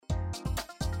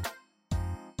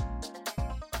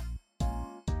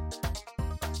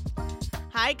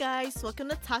Hi guys, welcome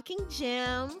to Talking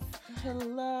Gems.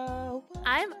 Hello.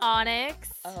 I'm Onyx.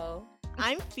 Oh,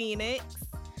 I'm Phoenix.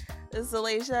 this is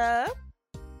Alicia.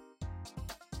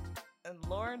 And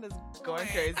Lauren is going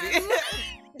Lauren. crazy.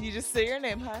 You just say your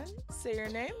name, huh? Say your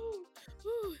name.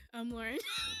 I'm Lauren.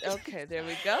 Okay, there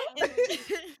we go.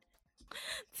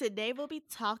 Today we'll be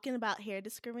talking about hair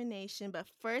discrimination, but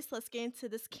first let's get into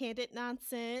this candid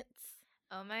nonsense.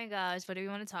 Oh my gosh, what do we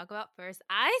want to talk about first?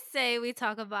 I say we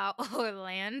talk about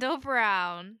Orlando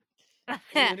Brown.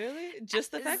 Literally,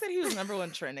 just the fact that he was number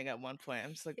one trending at one point.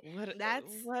 I'm just like, what? That's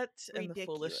What in the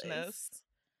ridiculous. foolishness?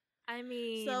 I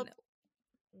mean, So,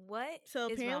 what so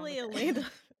is wrong apparently with Orlando,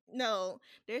 no,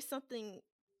 there's something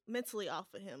mentally off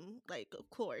of him, like of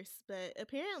course, but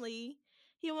apparently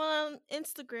he went on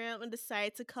Instagram and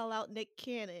decided to call out Nick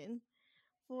Cannon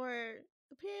for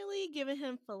apparently giving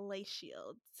him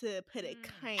fellatio, to put it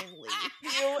kindly.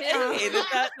 I hated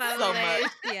that so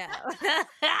much.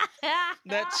 Yeah.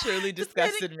 That truly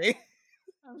disgusted me.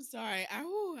 I'm sorry.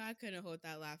 I couldn't hold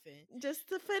that laughing. Just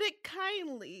to put it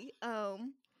kindly,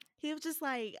 he was just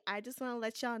like, I just want to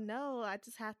let y'all know, I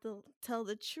just have to tell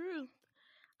the truth.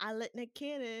 I let Nick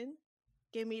Cannon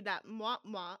give me that mop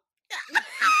mop,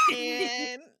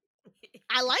 and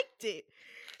I liked it.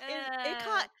 It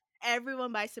caught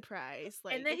everyone by surprise.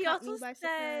 Like, and then it he caught also me by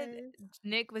said surprise.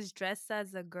 Nick was dressed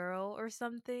as a girl or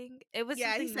something. It was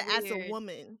Yeah, he something said as a weird.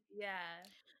 woman. Yeah.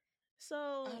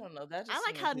 So I don't know. That just I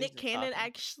like seemed how he was Nick just Cannon talking.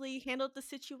 actually handled the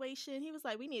situation. He was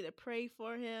like, we need to pray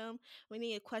for him. We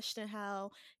need to question how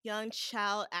young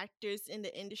child actors in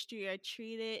the industry are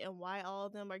treated and why all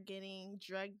of them are getting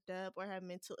drugged up or have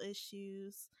mental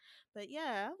issues. But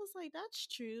yeah, I was like, that's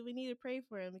true. We need to pray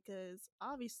for him because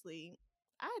obviously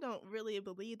I don't really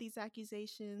believe these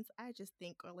accusations. I just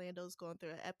think Orlando's going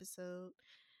through an episode.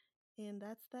 And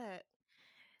that's that.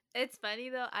 It's funny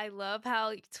though. I love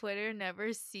how Twitter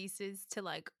never ceases to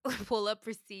like pull up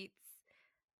receipts.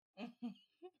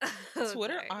 Oh,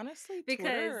 Twitter, sorry. honestly, Because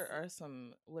Twitter are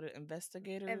some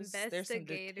investigators. There's some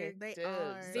investigator They detectives.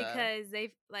 are. because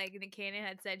they like Nick Cannon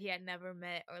had said he had never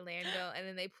met Orlando, and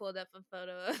then they pulled up a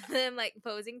photo of them like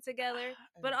posing together.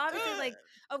 But obviously, like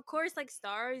of course, like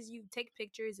stars, you take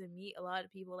pictures and meet a lot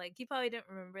of people. Like he probably didn't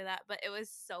remember that, but it was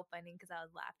so funny because I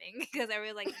was laughing because I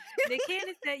was like, Nick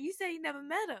Cannon said you said you never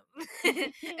met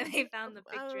him, and they found the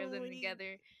picture of them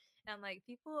together. And I'm like,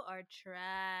 people are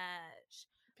trash.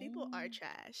 People are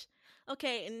trash.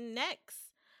 Okay, next,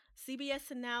 CBS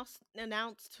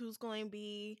announced who's going to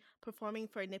be performing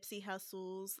for Nipsey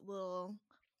Hussle's little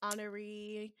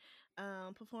honorary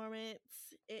performance.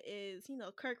 It is,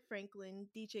 Kirk Franklin,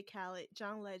 DJ Khaled,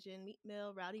 John Legend, Meek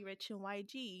Mill, Rowdy Rich, and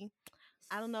YG.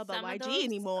 I don't know about Some of YG those,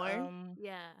 anymore,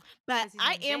 yeah, but 'cause he's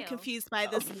I in am jail. confused by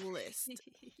this list,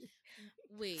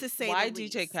 Wait, to say Why the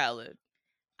DJ least. Khaled?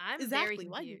 I'm very Exactly.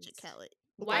 Why DJ confused. Khaled?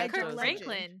 Why John Kirk Legend?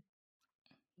 Franklin?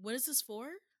 what is this for?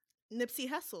 Nipsey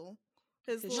Hussle.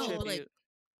 His His No, little, but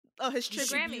like his the The tribute.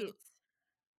 tribute. Grammys.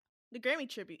 The Grammy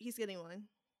tribute. He's getting one.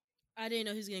 I didn't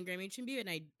know he was getting a Grammy tribute,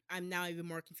 and I'm now even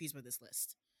more confused by this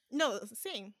list. No,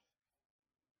 same.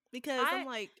 Because I'm I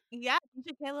like, yeah,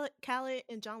 DJ Khaled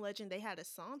and John Legend, they had a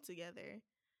song together,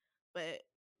 but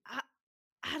I,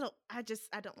 I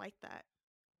don't like that.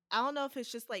 I don't know if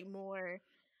it's just like more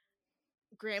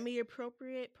Grammy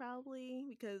appropriate, probably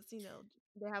because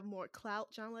they have more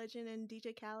clout, John Legend and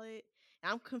DJ Khaled.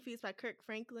 And I'm confused by Kirk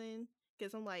Franklin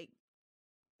because I'm like,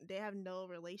 they have no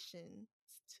relation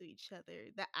to each other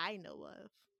that I know of.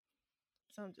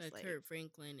 So I'm just But like, Kurt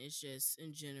Franklin is just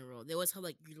in general. They always have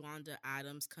like Yolanda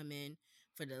Adams come in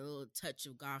for the little touch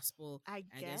of gospel. I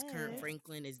I guess guess. Kurt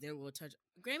Franklin is their little touch.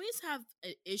 Grammys have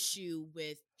an issue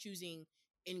with choosing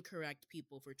incorrect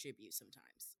people for tribute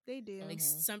sometimes. They do. Like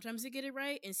sometimes they get it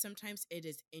right and sometimes it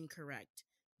is incorrect.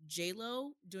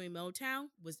 J-Lo doing Motown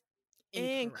was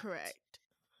incorrect.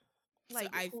 So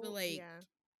I feel like yeah.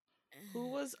 Who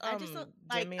was I just don't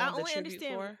like. Demi I on the only tribute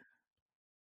understand for?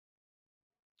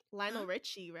 Lionel Huh?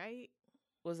 Richie, right?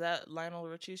 Was that Lionel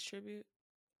Richie's tribute?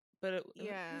 But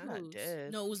Yeah. he's not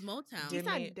dead. No, it was Motown. He's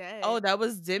Demi. not dead. Oh, that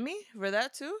was Demi for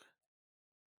that too.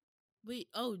 Wait,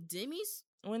 Demi's?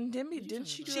 When Demi What are you didn't talking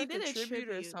she about? do She like did a a tribute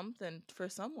or tribute. something for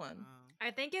someone? Oh.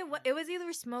 I think it was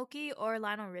either Smokey or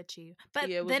Lionel Richie. But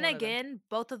Yeah, it was then one of them. again,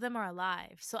 both of them are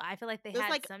alive, so I feel like they It was had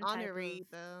like some type honorary of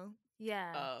though.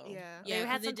 yeah. Oh, Yeah. They Yeah,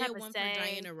 had because they some type did of one for say.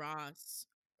 Diana Ross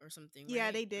or something, right?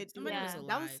 Yeah, they Or did do somebody was one.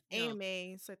 That was alive. No,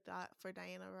 AMA's I thought for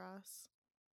Diana Ross.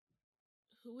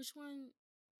 who? Which one?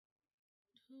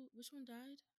 Which one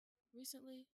died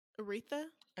recently? Aretha?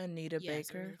 Anita Yes,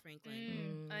 Baker. Aretha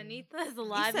Franklin. Anita is You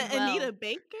alive said and well. Anita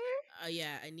Baker?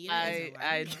 Yeah, Anita is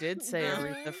I alive. did say Girl.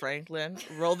 Aretha Franklin.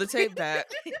 Roll the tape back.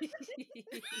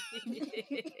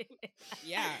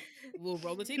 Yeah, we'll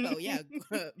roll the tape out. Yeah.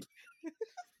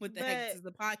 What the heck? This But is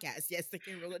the podcast. Yes, they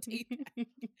can roll the tape.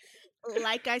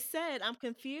 like I said, I'm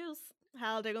confused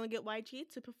how they're gonna get YG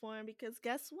to perform because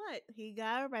guess what? He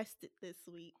got arrested this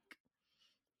week.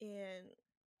 And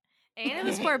it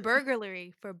was for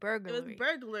burglary. For it was burglary.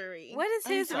 burglary. What is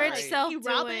I'm his rich sorry. self He doing?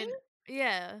 robbing?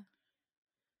 Yeah.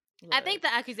 I think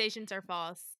Look, the accusations are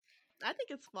false. I think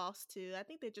it's false too. I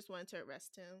think they just wanted to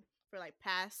arrest him for like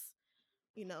past,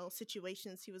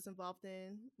 situations he was involved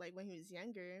in, like when he was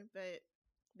younger. But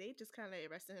they just kind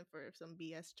of arrested him for some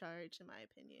BS charge, in my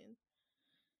opinion.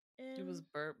 it was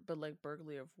And but like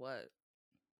burglary of what?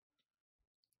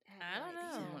 I don't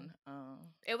know. Someone.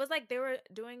 It was like they were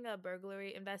doing a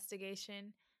burglary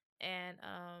investigation, and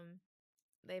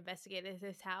they investigated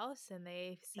his house, and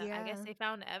I guess Yeah. they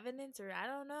found evidence, or I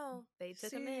don't know. They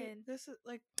took him See, in. this is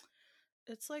like,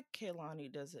 it's like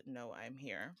Kaylani doesn't know I'm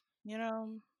here. You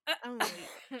know. I'm like,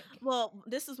 well,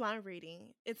 this is what I'm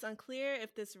reading. It's unclear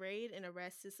if this raid and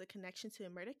arrest is a connection to a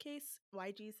murder case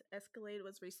YG's Escalade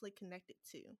was recently connected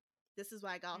to. This is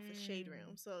why I got off of Shade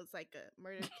Room. So it's like a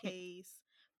murder case,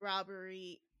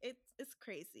 robbery. It's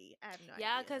crazy. I have no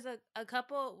Yeah, idea. because a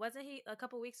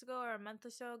couple weeks ago or a month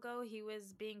or so ago, he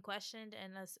was being questioned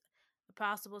and a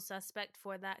possible suspect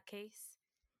for that case.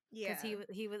 Yeah, Because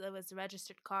it was a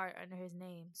registered car under his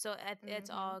name, so it's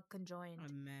all conjoined. A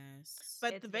mess.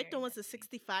 But It's the very victim was a messy.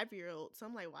 65-year-old. So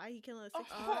I'm like, why he killing a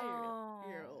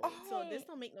 65-year-old? So this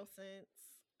don't make no sense.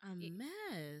 A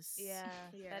mess. Yeah,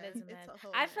 Yeah, that is a it's mess. a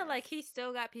whole I feel like mess. he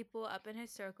still got people up in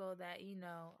his circle that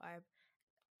are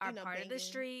part of the Banging.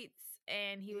 streets,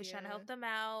 and he was trying to help them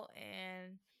out,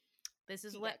 and this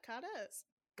is He what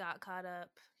got caught up.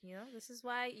 This is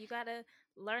why you gotta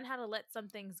learn how to let some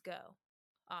things go.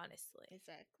 Honestly,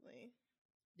 Exactly.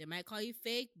 They might call you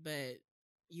fake, but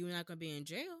you're not gonna be in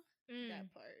jail.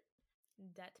 That part.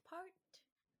 That part.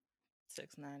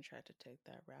 6ix9ine tried to take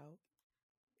that route.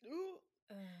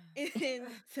 And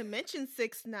to mention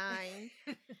 6ix9ine,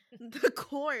 the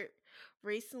court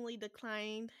recently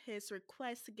declined his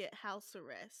request to get house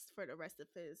arrest for the rest of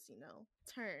his,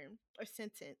 term or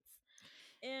sentence.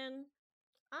 And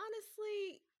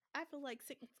honestly, I feel like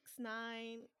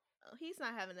 6ix9ine, he's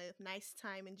not having a nice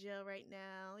time in jail right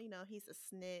now. He's a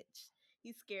snitch.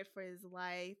 He's scared for his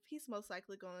life. He's most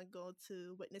likely going to go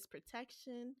to witness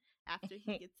protection after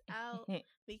he gets out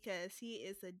because he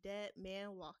is a dead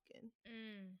man walking.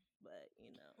 But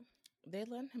they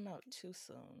let him out too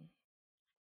soon.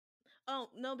 Oh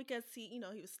no, because he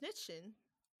was snitching.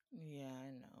 Yeah,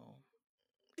 I know.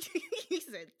 He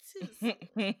said too soon.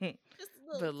 Just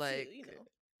a little but like,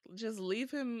 too, just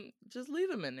leave him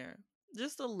in there,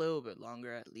 just a little bit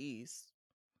longer at least.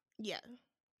 Yeah.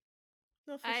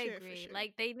 No, I sure, agree. for sure.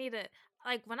 Like they need to.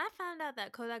 Like when I found out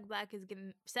that Kodak Black is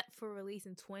getting set for release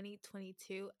in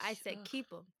 2022, I said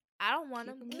keep him. I don't want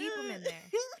him. Keep him in there.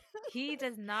 He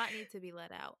does not need to be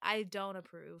let out. I don't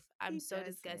approve. I'm so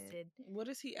disgusted. What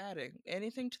is he adding?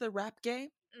 Anything to the rap game?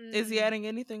 Is he adding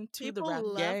anything to the rap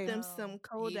love game? them some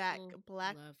Kodak People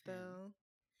Black love him. though.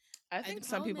 I think The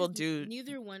some problem people is do.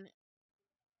 Neither one.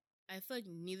 I feel like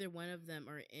neither one of them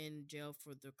are in jail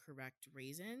for the correct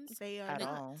reasons. They are At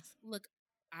not. all. Look,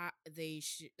 they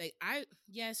should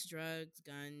yes, drugs,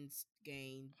 guns,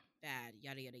 gain, bad,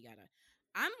 yada yada yada.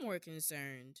 I'm more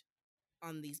concerned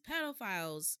on these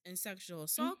pedophiles and sexual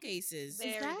assault cases.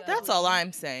 That's all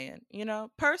I'm saying.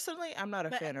 Personally, I'm not a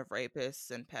But- fan of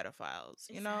rapists and pedophiles.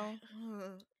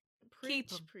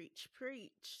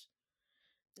 Preach.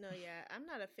 No, yeah, I'm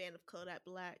not a fan of Kodak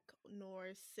Black nor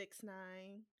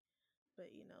 6ix9ine, but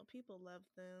people love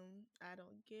them. I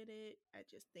don't get it. I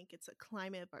just think it's a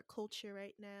climate of our culture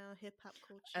right now, hip hop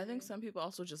culture. I think some people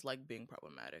also just like being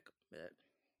problematic. But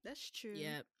that's true.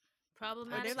 Yep.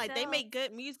 Problematic. Or they're like, they make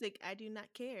good music. I do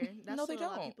not care. That's no, they what a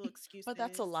lot of don't. people excuse. But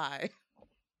that's a lie.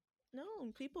 No,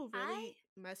 people really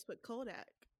mess with Kodak.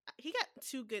 He got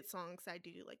 2 good songs I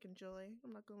do enjoy.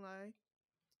 I'm not gonna lie.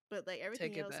 But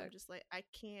everything else, I'm just like, I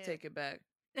can't. Take it back.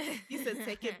 He said,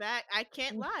 take it back. I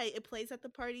can't lie. It plays at the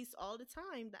parties all the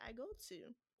time that I go to.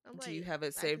 I'm Do you have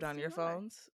it saved on your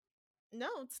phones? No,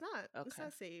 it's not. Okay. It's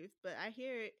not saved. But I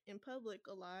hear it in public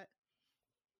a lot.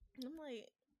 And I'm like,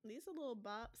 these are little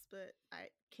bops, but I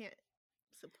can't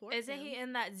support Isn't him. he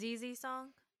in that ZZ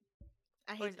song?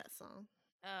 I hate that song.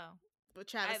 Oh. But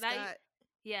Travis Scott.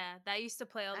 Yeah, that used to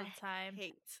play all the time.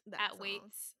 Hate that at song.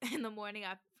 weights in the morning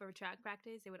for track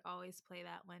practice. They would always play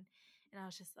that one, and I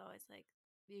was just always like,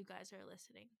 "You guys are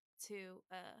listening to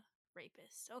a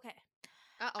rapist. Okay.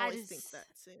 I I always think just that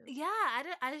too. yeah,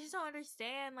 I just don't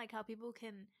understand like how people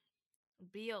can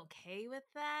be okay with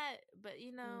that, but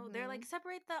they're like Mhm.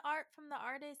 separate the art from the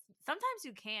artist. Sometimes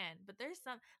you can, but there's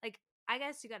some like I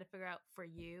guess you got to figure out for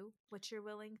you what you're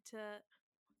willing to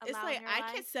It's allow in like your I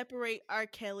can life. separate R.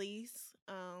 Kelly's,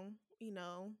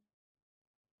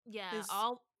 Yeah, his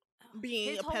all being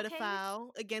his a whole case. pedophile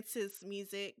against his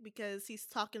music because he's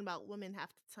talking about women half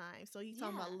the time. So he's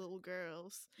talking about Yeah. little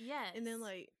girls. Yes. And then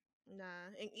like, nah.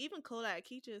 And even Kodak,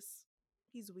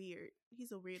 he's weird.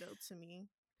 He's a weirdo to me.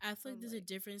 I feel like I'm there's a like,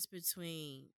 difference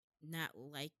between not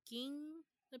liking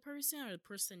the person or the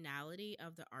personality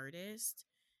of the artist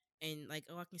and like,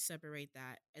 oh, I can separate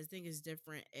that. I think it's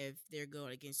different if they're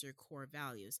going against your core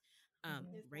values.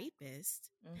 exactly. Rapists,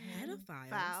 Mhm. pedophiles,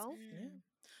 Foul. Yeah. Mm.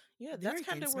 Yeah, they're that's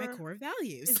kind of against my where. core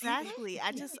values. Exactly.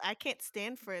 Yeah. I can't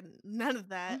stand for none of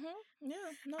that. Yeah,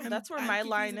 no, I'm that's where I'm my confused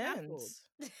line and baffled. ends.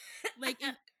 Like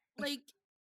if like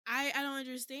I don't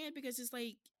understand because it's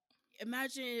like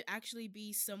imagine it actually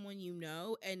be someone you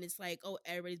know and it's like, oh,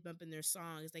 everybody's bumping their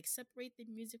songs. Like separate the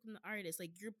music from the artist.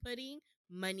 Like you're putting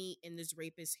money in this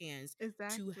rapist's hands to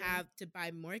Exactly. have to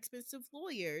buy more expensive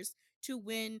lawyers to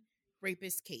win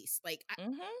rapist case. Like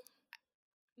Hmm.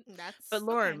 But That's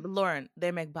okay. Lauren,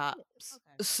 they make bops,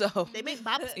 Okay. so they make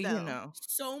bops you though. know.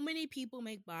 So many people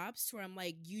make bops where I'm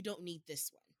like, you don't need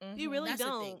this one. You Mhm. really That's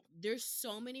the thing. don't. There's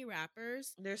so many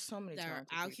rappers There's so many that are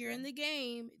talented out here people. in the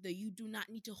game that you do not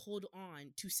need to hold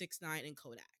on to 6ix9ine and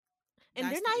Kodak. And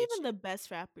they're That's not the even issue. the best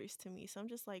rappers to me. So I'm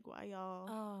just like, why y'all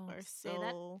Oh, are say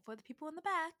that so for the people in the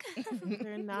back.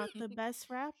 they're not the best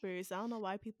rappers. I don't know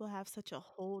why people have such a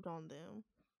hold on them.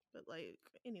 But like,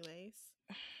 anyways.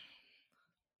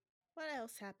 What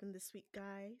else happened this week,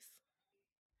 guys?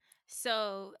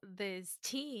 So this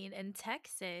teen in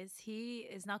Texas, he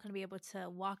is not going to be able to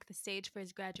walk the stage for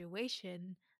his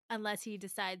graduation unless he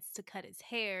decides to cut his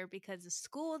hair because the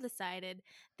school decided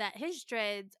that his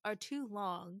dreads are too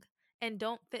long and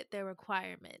don't fit their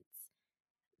requirements.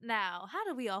 Now, how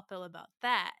do we all feel about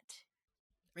that?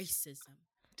 Racism,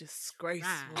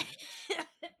 Disgraceful. pride,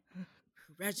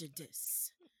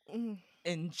 prejudice. Mm.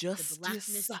 The Injustice.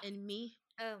 blackness in me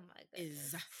Oh my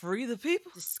goodness. is Free the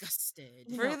people. disgusted.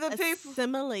 You Free know, the people.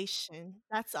 assimilation.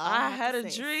 That's all I I have had to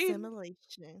a say. dream.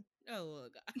 Assimilation. Oh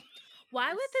god. Why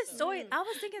That would is this so story? Mm. I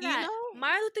was thinking You that know,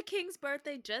 Martin Luther King's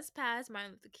birthday just passed,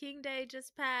 Martin Luther King Day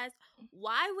just passed.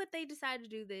 Why would they decide to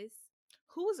do this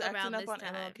Who was acting around up this on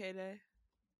time? MLK Day?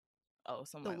 Oh,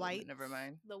 some the white woman. whites. Never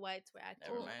mind. The whites were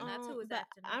acting Never up. mind. That's who was But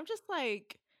acting up. I'm just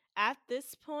like, at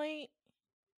this point,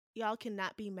 y'all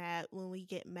cannot be mad when we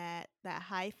get mad that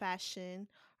high fashion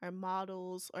or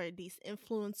models or these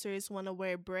influencers want to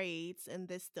wear braids and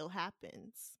this still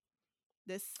happens.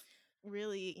 This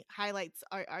really highlights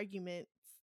our arguments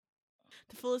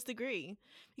to fullest degree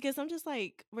because I'm just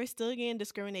like, we're still getting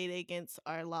discriminated against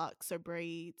our locks or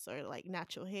braids or like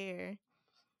natural hair.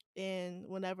 And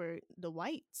whenever the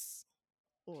whites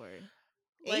or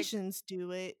Like, Asians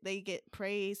do it, they get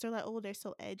praised. They're like, oh, they're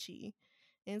so edgy.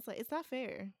 And it's like, it's not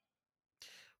fair.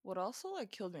 what also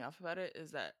like killed me off about it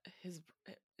is that his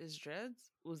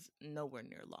dreads was nowhere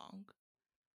near long.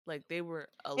 Like they were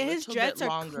a And his little bit dreads are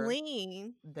longer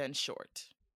clean. than short.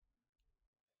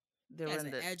 They were Has in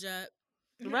an the edge up.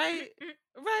 right,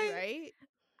 right. Right?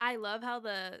 I love how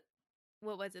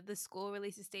what was it? The school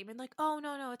released a statement like, "Oh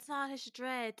no, it's not his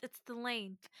dreads, it's the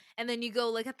length." And then you go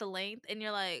look at the length, and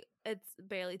you're like, "It's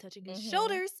barely touching his Mhm.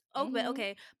 shoulders." Oh, but Mhm.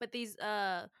 okay, but these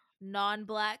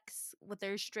non-blacks with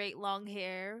their straight long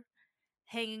hair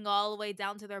hanging all the way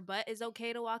down to their butt is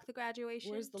okay to walk the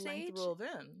graduation Where's the length stage? rule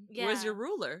then? Yeah, Where's your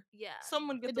ruler? yeah.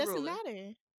 Someone get It the doesn't ruler.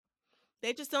 matter.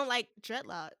 They just don't like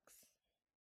dreadlocks.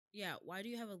 Yeah, why do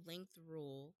you have a length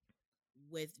rule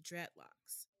with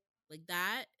dreadlocks? Like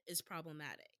that is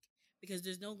problematic because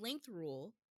there's no length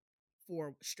rule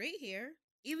for straight hair.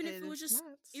 Even if It it was is just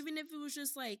not. even if it was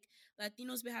just like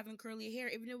Latinos been having curly hair,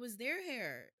 even if it was their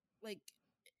hair, like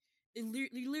you're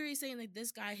literally saying like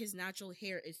this guy his natural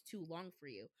hair is too long for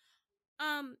you.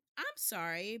 I'm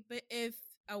sorry, but if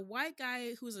a white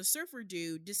guy who's a surfer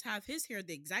dude just have his hair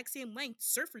the exact same length,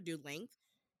 surfer dude length,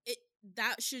 it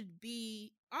that should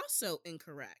be also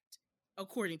incorrect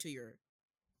according to your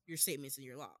statements and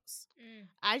your laws. Mm.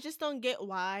 I just don't get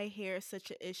why hair is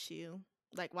such an issue.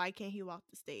 Like, why can't he walk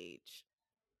the stage?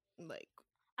 Like,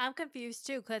 I'm confused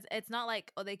too because it's not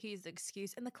like, oh, they could use the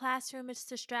excuse in the classroom, it's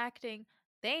distracting.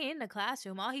 They ain't in the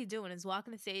classroom. All he's doing is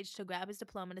walking the stage to grab his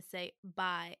diploma to say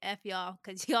bye, F y'all,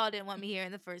 because y'all didn't want me here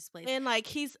in the first place. and like,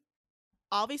 he's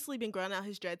obviously been growing out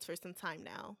his dreads for some time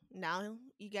now. Now,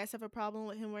 you guys have a problem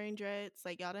with him wearing dreads?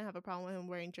 Like, y'all didn't have a problem with him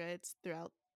wearing dreads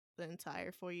throughout the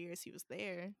entire 4 years he was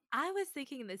there. I was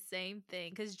thinking the same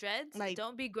thing because dreads Like,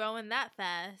 don't be growing that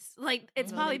fast. Like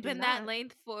it's Mhm. no, probably they do been that not.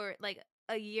 length for like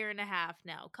a year and a half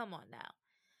now. Come on now.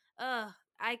 Ugh,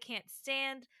 I can't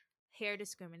stand hair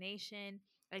discrimination.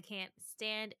 I can't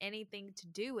stand anything to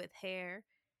do with hair.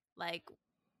 Like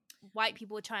white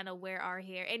people trying to wear our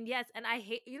hair. And yes, and I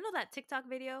hate that TikTok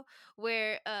video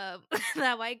where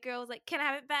that white girl was like, "Can I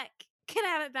have it back? Can I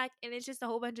have it back?" And it's just a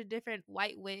whole bunch of different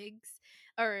white wigs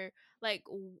or like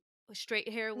straight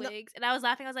hair No, wigs. And I was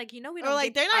laughing. I was like, we or don't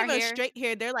like get they're not our even hair straight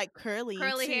hair; they're like curly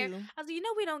curly hair. too. I was like,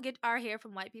 we don't get our hair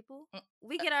from white people. Mm.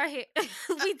 We get our hair.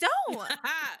 We don't.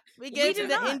 We We get it do from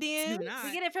the not. Indians. Do not.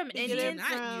 We get it from We We get do it Indians,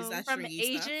 not use that from from stringy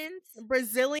stuff. Asians,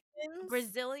 Brazilians.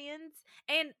 Brazilians,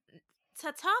 and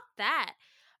to top that,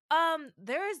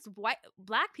 there's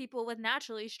black people with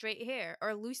naturally straight hair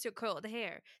or looser curled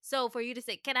hair. So for you to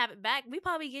say, "Can I have it back?" We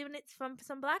probably given it from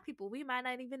some black people. We might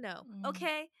not even know. Mhm.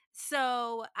 Okay,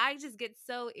 so I just get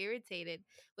so irritated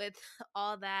with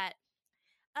all that.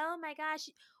 Oh my gosh,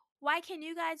 why can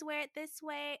you guys wear it this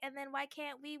way and then why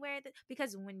can't we wear it?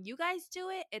 Because when you guys do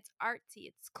it, it's artsy,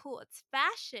 it's cool, it's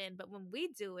fashion. But when we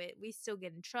do it, we still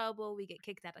get in trouble. We get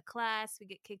kicked out of class. We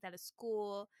get kicked out of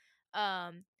school.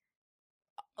 Um,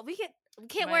 we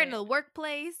can't wear it in My the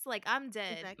workplace. Like I'm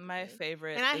dead. my Exactly.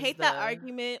 favorite And I is hate that the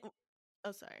argument.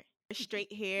 Oh, sorry.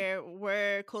 Straight hair,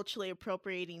 we're culturally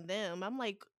appropriating them. I'm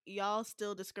like, y'all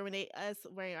still discriminate us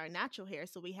wearing our natural hair,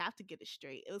 so we have to get it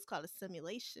straight. It was called a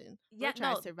simulation. Yeah, We're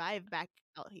trying to no, survive back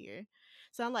out here.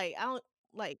 So I'm like, I don't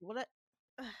like what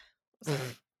I,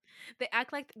 sorry. they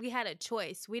act like we had a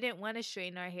choice. We didn't want to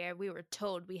straighten our hair. We were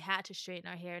told we had to straighten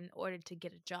our hair in order to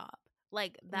get a job.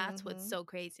 Like that's what's Mm-hmm. so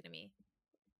crazy to me.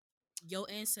 Your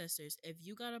ancestors, if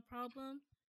you got a problem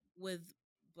with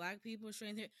black people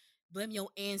straightening hair, blame your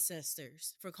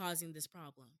ancestors for causing this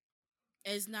problem.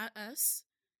 It's not us.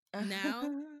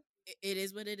 Now it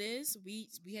is what it is. We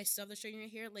have stuff that's straightening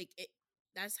hair. Like it,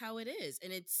 that's how it is,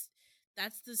 and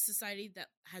that's the society that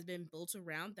has been built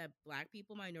around that black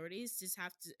people, minorities, just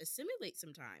have to assimilate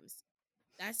sometimes.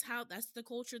 That's the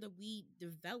culture that we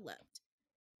developed.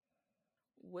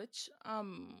 which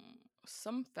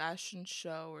some fashion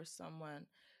show or someone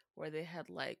where they had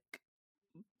like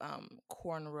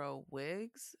cornrow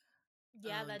wigs.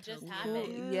 Yeah, that just Tokyo. Who?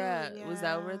 happened. Tokyo, Was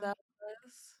that where yeah. that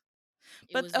was?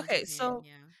 It But was in okay, Japan, so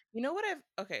yeah. you know what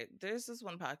there's this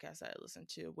one podcast I listened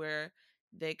to where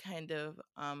they kind of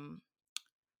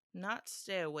not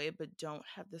stay away but don't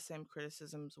have the same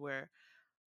criticisms where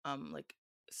like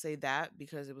say that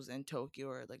because it was in Tokyo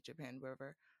or like Japan,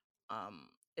 wherever,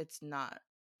 it's not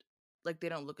like they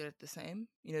don't look at it the same,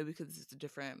 because it's a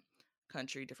different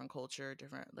country, different culture,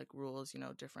 different like rules,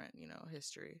 different,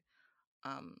 history.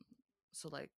 Um, so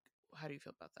like, how do you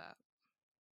feel about that?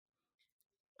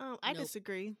 I Nope.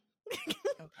 disagree.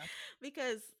 Okay.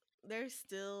 Because there's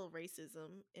still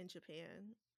racism in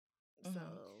Japan. So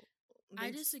Mhm.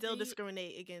 I they still disagree.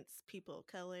 discriminate against people of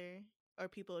color or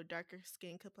people with darker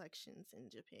skin complexions in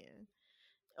Japan.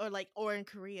 Or in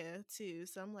Korea too.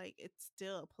 So I'm like, it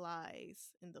still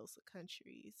applies in those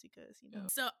countries because,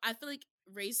 So I feel like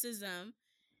racism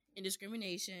and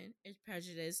discrimination and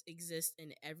prejudice exist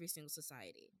in every single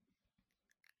society.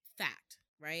 Fact,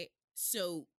 right?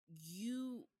 So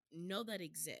you know that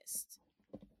exists.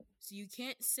 So you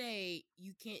can't say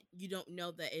you don't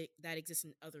know that exists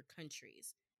in other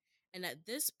countries. And at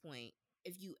this point,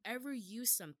 if you ever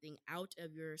use something out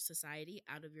of your society,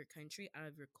 out of your country, out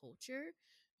of your culture,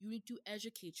 you need to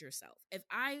educate yourself. If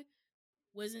I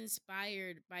was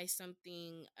inspired by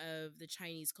something of the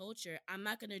Chinese culture, I'm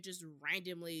not gonna just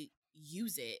randomly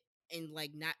use it and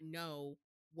like not know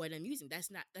what I'm using. That's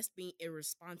being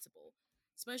irresponsible.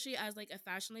 Especially as like a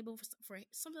fashion label for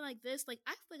something like this. Like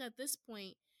I feel like at this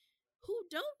point, who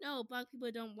don't know black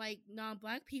people don't like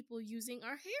non-black people using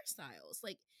our hairstyles?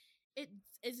 Like it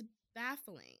is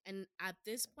baffling. And at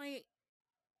this point,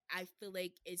 I feel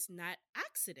like it's not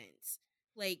accidents.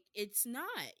 Like it's not.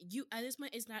 You at this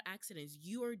point it's not accidents.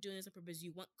 You are doing this on purpose.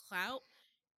 You want clout.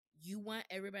 You want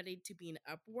everybody to be in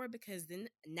uproar because then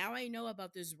now I know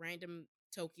about this random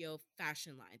Tokyo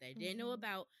fashion line that I didn't know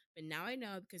about, but now I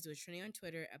know because it was trending on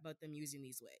Twitter about them using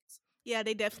these wigs. yeah,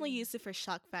 they definitely use it for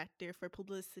shock factor, for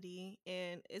publicity,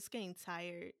 and it's getting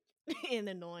tired and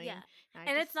annoying. Yeah. I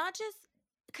And just, it's not just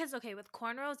because, okay, with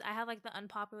cornrows, I have like the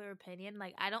unpopular opinion.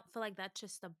 Like, I don't feel like that's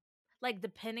just like,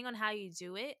 depending on how you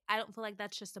do it, I don't feel like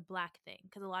that's just a black thing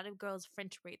because a lot of girls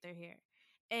French braid their hair.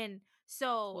 And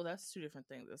so, Well, that's two different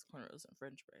things. That's cornrows and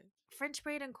French braid. French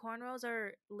braid and cornrows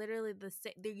are literally the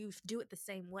same. You do it the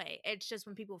same way. It's just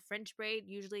when people French braid,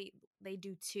 usually they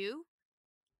do two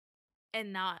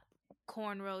and not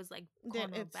cornrows, like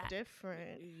Then cornrow it's back.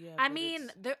 different. Yeah, I but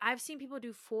mean, it's I've seen people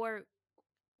do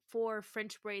four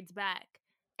French braids back,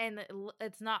 and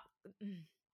it's not.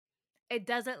 It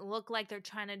doesn't look like they're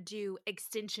trying to do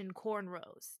extension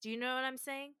cornrows. Do you know what I'm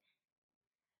saying?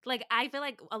 Like, I feel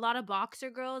like a lot of boxer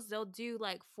girls, they'll do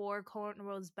like four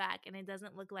cornrows back, and it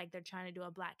doesn't look like they're trying to do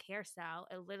a black hairstyle.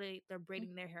 It literally, they're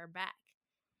braiding their hair back.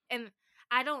 And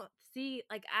I don't see,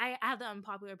 like, I have the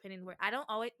unpopular opinion where I don't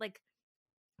always like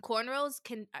cornrows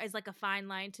is like a fine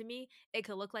line to me. It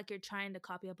could look like you're trying to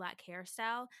copy a black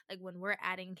hairstyle, like when we're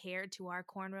adding hair to our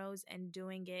cornrows and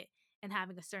doing it and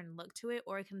having a certain look to it,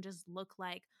 or it can just look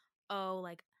like, oh,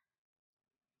 like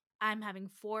I'm having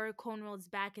four cornrows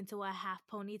back into a half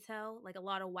ponytail. Like a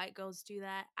lot of white girls do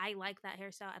that. I like that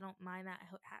hairstyle. I don't mind that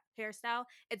hairstyle.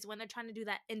 It's when they're trying to do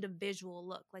that individual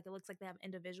look. Like it looks like they have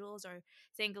individuals or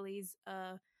Senegalese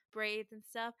braids and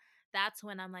stuff. That's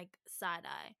when I'm like side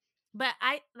eye. But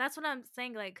that's what I'm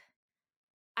saying. Like,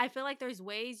 I feel like there's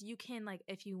ways you can, like,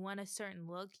 if you want a certain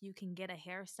look, you can get a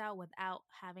hairstyle without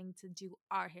having to do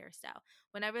our hairstyle.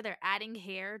 Whenever they're adding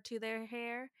hair to their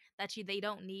hair that they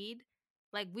don't need,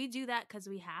 like we do that because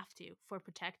we have to for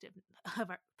protective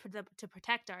of to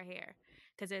protect our hair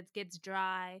because it gets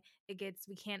dry.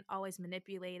 We can't always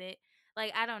manipulate it.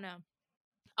 Like I don't know.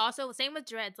 Also, same with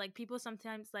dreads. Like people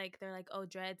sometimes like they're like, "Oh,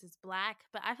 dreads is black,"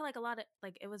 but I feel like a lot of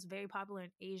like it was very popular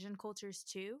in Asian cultures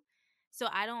too. So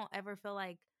I don't ever feel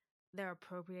like they're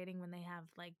appropriating when they have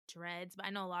like dreads, but I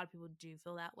know a lot of people do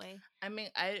feel that way. I mean,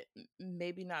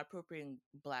 maybe not appropriating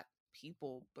black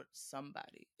people, but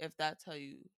somebody. If that's how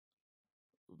you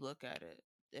look at it,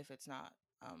 if it's not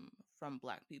from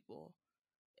black people,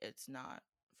 it's not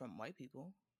from white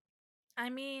people. I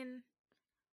mean,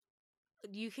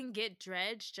 you can get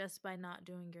dreads just by not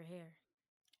doing your hair.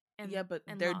 Yeah, but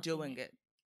and they're locking doing it.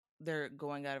 They're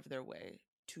going out of their way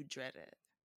to dread it.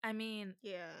 I mean,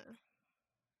 Yeah.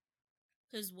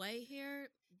 Because white hair,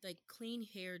 like clean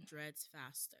hair dreads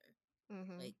faster.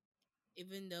 Mm-hmm. Like,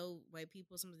 even though white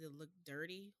people sometimes look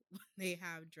dirty when they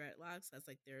have dreadlocks, that's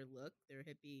like their look, their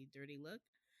hippie, dirty look.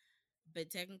 But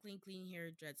technically, clean hair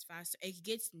dreads faster. It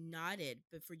gets knotted,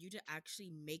 but for you to actually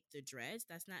make the dreads,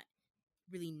 that's not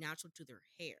really natural to their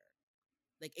hair.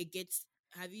 Like, it gets.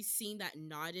 Have you seen that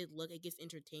knotted look? It gets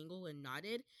intertangled and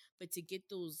knotted, but to get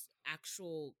those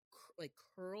actual like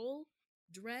curl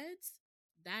dreads,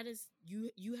 that is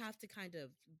you have to kind of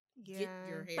get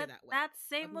your Yeah. hair but that way. that's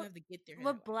Some same people have to get their hair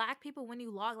with that way. black people. When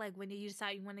you lock, like when you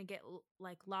decide you want to get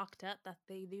like locked up, that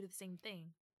they do the same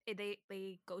thing.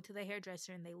 They go to the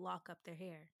hairdresser and they lock up their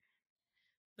hair.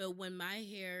 But when my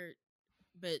hair,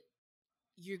 but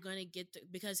you're gonna get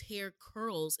because hair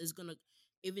curls is gonna,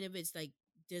 even if it's like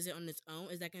does it on its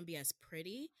own, is that gonna be as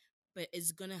pretty? But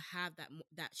it's gonna have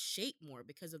that shape more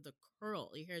because of the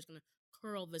curl. Your hair is gonna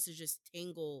curl versus just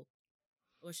tangle.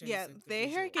 I wish I had Yeah, like the their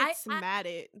hair visual. gets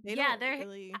matted. They Yeah, don't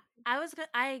really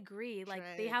I agree. Like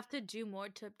they dread. have to do more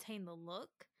to obtain the look.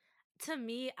 To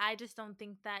me, I just don't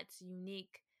think that's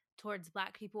unique towards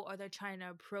black people or they're trying to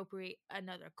appropriate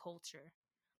another culture.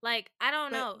 Like, I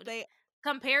don't know. But they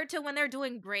Compared to when they're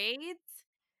doing braids,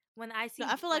 when I no, see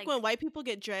I feel like like when white people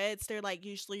get dreads, they're like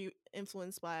usually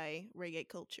influenced by reggae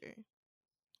culture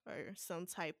or some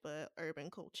type of urban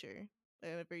culture.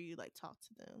 Whenever you like talk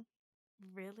to them.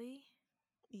 really,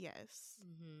 Yes.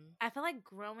 Mm-hmm. I feel like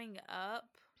growing up,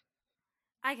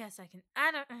 I guess I can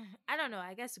I don't know.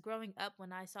 I guess growing up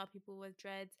when I saw people with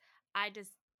dreads, I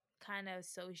just kind of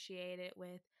associate it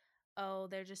with, oh,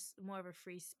 they're just more of a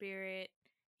free spirit.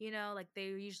 You know, like they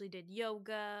usually did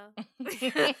yoga.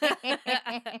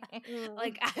 Mm.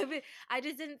 Like I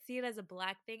just didn't see it as a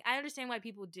black thing. I understand why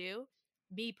people do.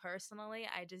 Me personally,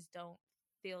 I just don't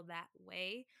feel that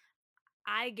way.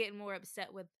 I get more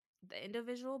upset with the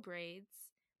individual braids,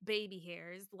 baby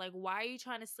hairs. Like, why are you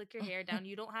trying to slick your hair down?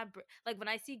 You don't have like when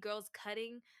I see girls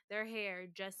cutting their hair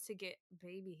just to get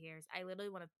baby hairs, I literally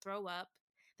want to throw up.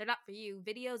 They're not for you.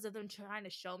 Videos of them trying to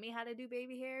show me how to do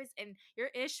baby hairs, and your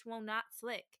ish will not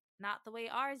slick, not the way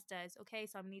ours does. Okay,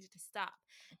 so I'm needed to stop.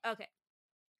 Okay,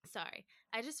 sorry.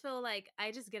 I just feel like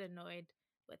I just get annoyed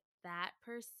with that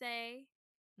per se,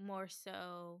 more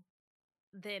so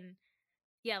than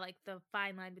yeah, like the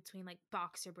fine line between like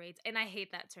boxer braids, and I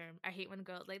hate that term. I hate when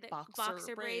girls like the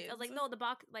boxer braids. I was like, no, the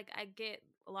box. Like I get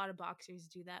a lot of boxers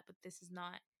do that, but this is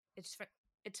not. It's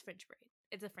it's French braid.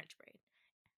 It's a French braid.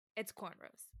 It's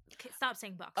cornrows. Stop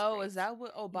saying boxer Oh, braids. is that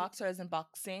what? Oh, boxer as in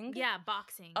boxing? Yeah,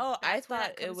 boxing. Oh, I That's where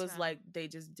thought that it comes was from. like they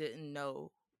just didn't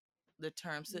know the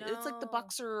term. So it's like the No.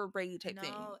 boxer braid type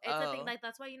thing. No, it's a thing. Like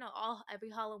that's why every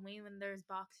Halloween when there's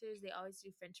boxers, they always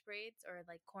do French braids or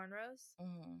like cornrows,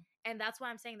 Mhm. and that's why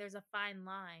I'm saying there's a fine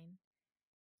line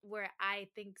where I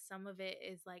think some of it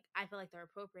is like I feel like they're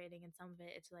appropriating, and some of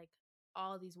it it's like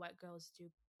all these white girls do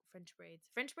French braids.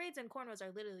 French braids and cornrows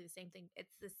are literally the same thing.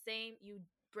 It's the same. You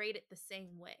braid it the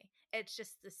same way. It's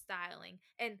just the styling.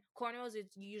 And cornrows, you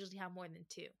usually have more than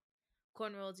two.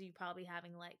 Cornrows, you probably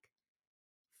having like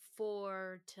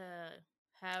 4 to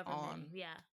however many. On.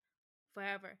 Yeah,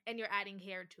 forever. And you're adding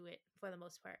hair to it for the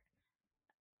most part.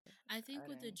 I think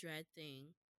with the Exciting. dread thing,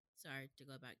 sorry to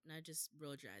go back, not just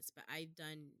real dreads, but I've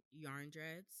done yarn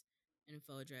dreads and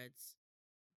faux dreads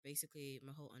basically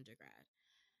my whole undergrad.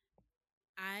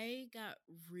 I got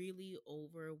really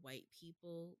over white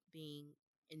people being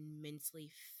immensely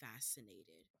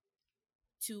fascinated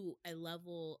to a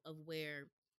level of where,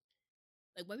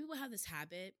 like, white people have this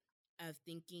habit of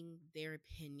thinking their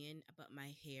opinion about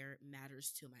my hair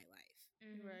matters to my life.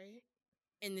 Mm-hmm. Right.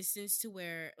 In the sense to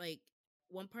where, like,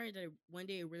 one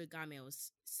day it really got me. I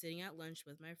was sitting at lunch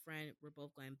with my friend. We're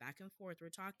both going back and forth. We're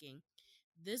talking.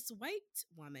 This white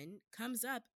woman comes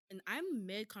up and I'm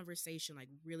mid conversation, like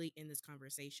really in this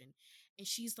conversation. And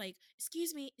she's like,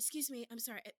 excuse me, I'm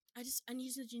sorry. I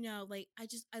need to let you know, like,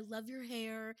 I love your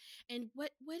hair. And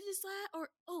what is that? Or,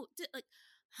 oh, like,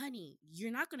 honey,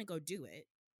 you're not going to go do it.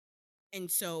 And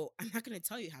so I'm not going to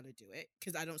tell you how to do it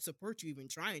because I don't support you even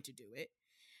trying to do it.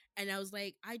 And I was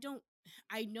like, I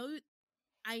know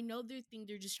they think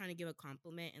they're just trying to give a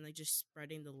compliment and like just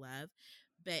spreading the love,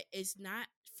 but it's not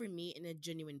for me in a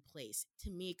genuine place. To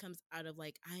me, it comes out of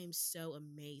like, I am so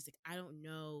amazed. Like, I don't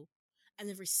know. I've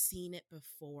never seen it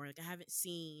before. Like, I haven't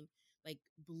seen like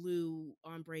blue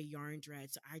ombre yarn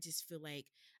dread. So I just feel like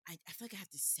I feel like I have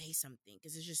to say something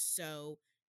because it's just so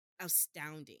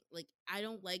astounding. Like, I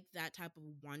don't like that type of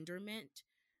wonderment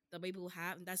that people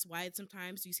have. And that's why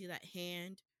sometimes you see that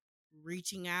hand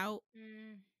reaching out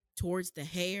towards the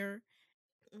hair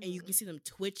and you can see them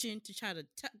twitching to try to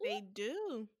They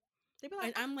do. They be like,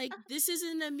 and I'm like, this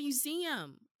isn't a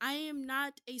museum. I am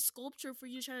not a sculpture for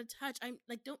you to try to touch. I'm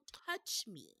like, don't touch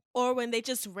me. or when they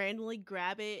just randomly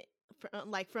grab it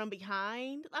from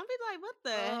behind. I'll be like, what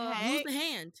the heck? Lose the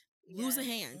hand. Lose a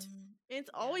Yes. hand. It's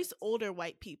always Yes. older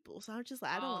white people, so I'm just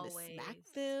like, I don't want to smack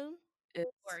Always. them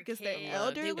It's Or because they're kids. They will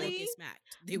elderly. get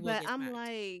smacked. They will But get I'm smacked.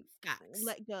 like, Facts.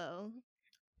 let go.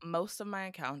 most of my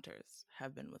encounters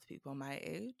have been with people my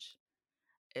age.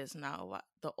 It's not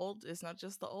it's not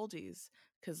just the oldies.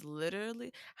 Cause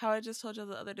literally, how I just told you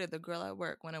the other day, the girl at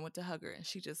work when I went to hug her, and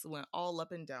she just went all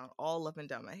up and down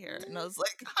my hair, and I was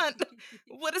like, "Hun,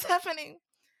 what is happening?"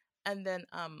 And then,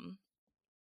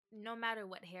 No matter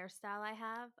what hairstyle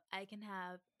I can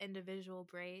have individual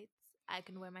braids. I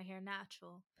can wear my hair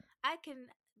natural. I can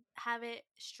have it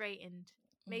straightened,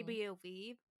 maybe a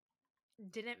weave.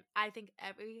 I think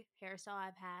every hairstyle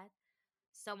I've had,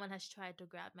 someone has tried to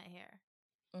grab my hair.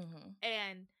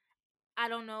 And I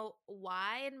don't know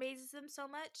why it amazes them so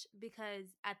much because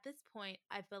at this point,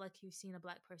 I feel like you've seen a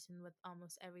black person with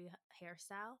almost every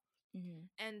hairstyle.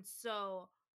 And so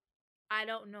I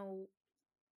don't know,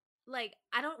 like,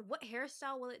 what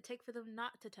hairstyle will it take for them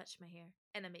not to touch my hair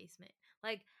in amazement?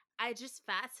 Like, I just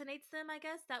fascinates them, I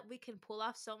guess, that we can pull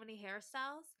off so many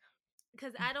hairstyles.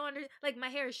 Because I don't like, my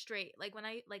hair is straight. Like,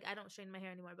 I don't straighten my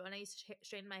hair anymore, but when I used to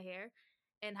straighten my hair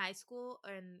in high school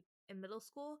or in middle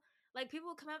school, like, people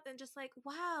would come up and just like,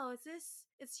 wow,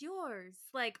 it's yours.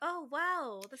 Like, oh,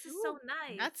 wow, this is so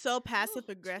nice. That's so passive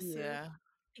aggressive.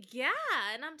 Yeah,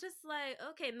 and I'm just like,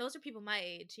 okay, and those are people my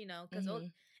age,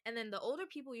 because and then the older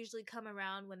people usually come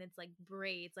around when it's like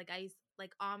braids. Like, I used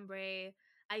like ombre.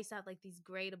 I used to have like these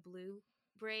gray to blue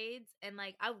braids, and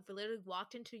like I literally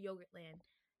walked into Yogurtland.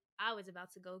 I was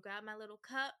about to go grab my little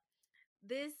cup.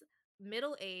 This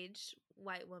middle-aged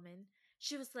white woman,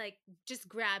 she was like, just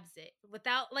grabs it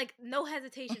without like no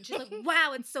hesitation. She's like,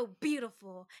 wow, it's so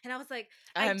beautiful. And I was like,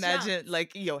 I imagine jumped.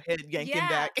 like your head yanking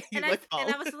back, and you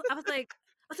and I was like,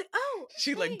 oh,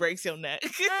 she like breaks your neck.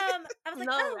 I was like,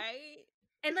 no, oh, right?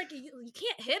 And like, you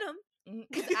can't hit him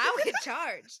because I would get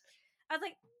charged. I was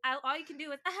like, all you can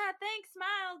do is, thanks,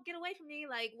 smile, get away from me.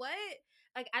 Like, what?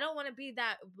 Like, I don't want to be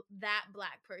that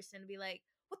black person to be like,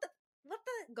 what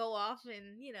the go off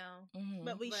and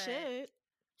But we should.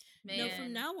 Man. No,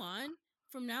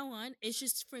 from now on, it's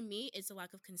just, for me, it's a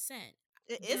lack of consent.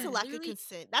 It is a lack of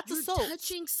consent. That's assault. You're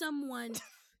touching someone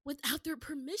without their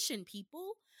permission,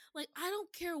 people. Like, I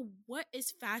don't care what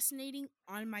is fascinating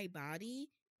on my body,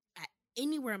 at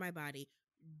anywhere in my body.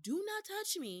 Do not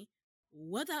touch me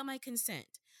without my consent.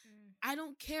 I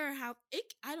don't care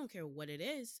I don't care what it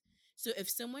is. So if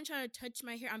someone tried to touch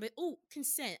my hair, I'm like, oh,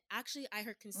 consent. Actually, I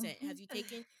heard consent. Do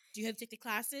you have to take the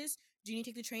classes? Do you need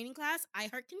to take the training class? I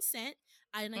heard consent.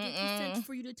 I did not get consent Mm-mm.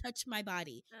 for you to touch my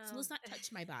body. So Oh. let's not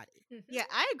touch my body. Yeah,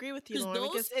 I agree with you, Because Lauren,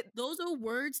 because those are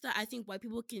words that I think white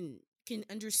people can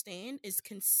understand is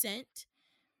consent.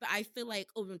 But I feel like,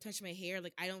 oh, don't touch my hair.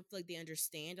 Like I don't feel like they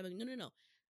understand. I'm like, no.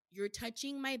 You're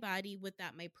touching my body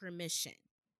without my permission.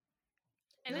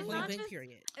 And it's Point not blank, just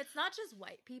period. it's not just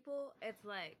white people. It's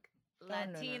like Oh,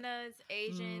 no. Latinas,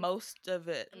 Asians. Most of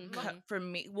it Mhm. for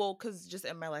me, well, because just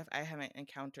in my life I haven't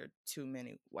encountered too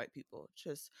many white people,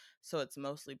 just so it's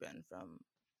mostly been from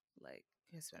like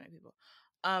Hispanic people.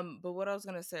 But what I was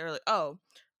gonna say earlier,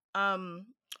 um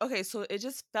okay, so it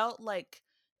just felt like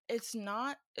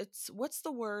it's what's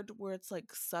the word where it's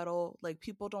like subtle, like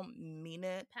people don't mean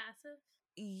it. Passive,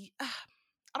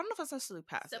 I don't know if it's necessarily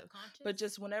passive, subconscious. but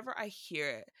just whenever I hear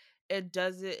it, it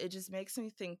just makes me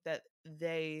think that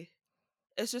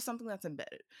it's just something that's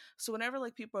embedded. So whenever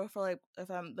like people feel like, if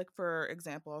I'm like, for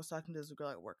example, I was talking to this girl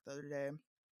at work the other day.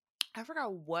 I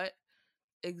forgot what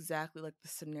exactly like the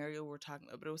scenario we're talking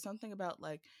about, but it was something about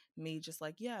like me just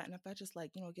like, yeah, and if I just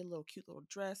like, get a little cute little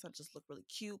dress, I just look really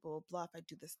cute, blah blah blah, if I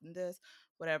do this and this,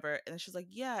 whatever. And then she's like,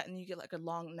 yeah, and you get like a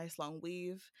nice long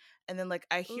weave. And then like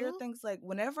I hear ooh, things like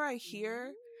whenever I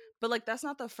hear, but like that's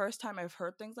not the first time I've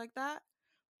heard things like that.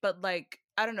 But like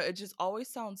I don't know, it just always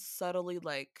sounds subtly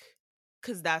like,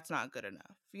 because that's not good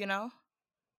enough, you know.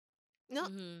 no,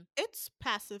 Mhm. it's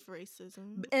passive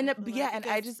racism. And I feel yeah, like, and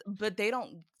I because just, but they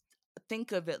don't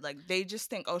think of it like, they just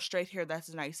think, oh, straight hair,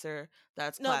 that's nicer,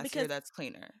 that's no, classier, because that's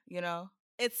cleaner, you know.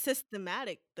 it's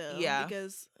systematic though, Yeah.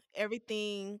 because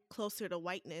everything closer to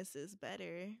whiteness is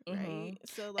better, right? Mm-hmm.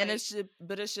 So And like, it's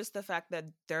just the fact that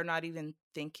they're not even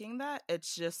thinking that.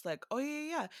 It's just like, oh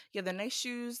yeah, the nice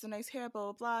shoes, the nice hair,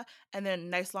 blah blah blah, and then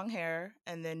nice long hair,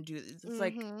 and then it's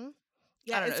like, mm-hmm.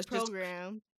 I Yeah, don't know, it's it's just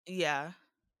programmed. yeah,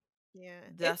 Yeah,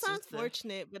 it's that's just the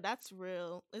unfortunate, but that's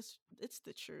real. It's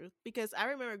the truth, because I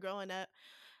remember growing up,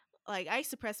 like I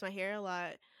used to press my hair a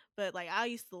lot, but like I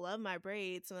used to love my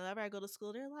braids. And whenever I go to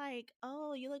school, they're like,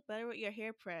 "Oh, you look better with your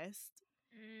hair pressed."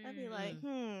 I'd be like,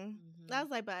 Mm. I Mhm.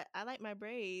 was like, but I like my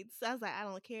braids. I was like, I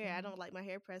don't care. I Mhm. don't like my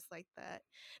hair pressed like that.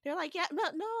 They're like, yeah,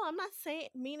 no, I'm not saying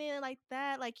meaning it like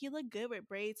that. Like you look good with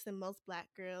braids than most black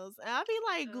girls. And I'll be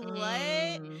like,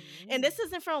 what? Mm. And this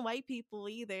isn't from white people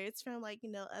either. It's from like,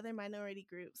 other minority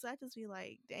groups. So I just be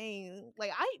like, dang.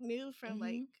 Like I knew from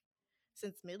like Mhm.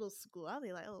 since middle school, I'll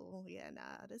be like, oh yeah,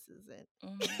 nah, this isn't.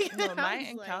 No, I my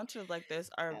was like, encounters like this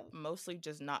are oh, mostly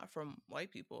just not from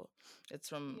white people. It's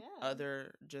from yeah.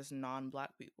 other just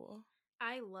non-black people.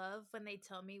 I love when they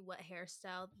tell me what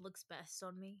hairstyle looks best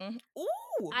on me.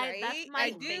 Ooh, That's Right? my I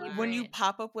Oh, do. when you favorite.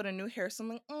 pop up with a new hair,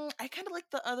 something, I kind of like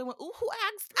the other one. Ooh, who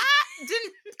asked? Ah,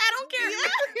 didn't I don't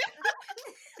care.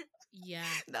 Yeah,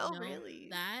 No, no, really.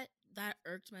 that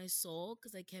irked my soul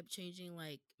because I kept changing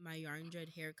like my yarn dread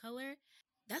hair color.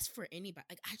 That's for anybody.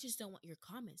 Like, I just don't want your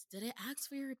comments. Did I ask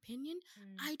for your opinion?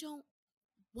 Mm. I don't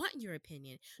want your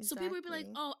opinion. So people would be like,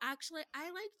 Exactly. "Oh, actually,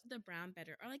 I like the brown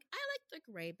better," or like, "I like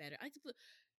the gray better." I like the blue.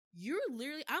 You're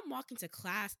literally, I'm walking to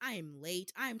class. I am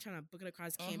late. I am trying to book it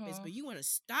across campus, but you want to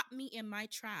stop me in my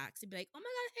tracks and be like, "Oh my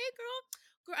god,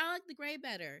 hey girl, I like the gray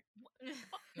better."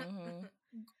 Mhm.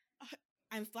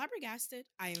 I'm flabbergasted.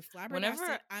 I am Whenever,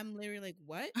 flabbergasted. I'm literally like,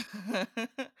 what?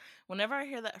 whenever I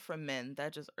hear that from men,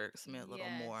 that just irks me a little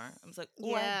Yes. more. I'm just like,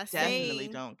 oh, I Yeah, definitely same.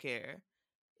 don't care.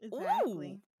 Ooh,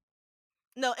 Exactly.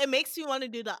 No, it makes me want to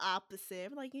do the opposite.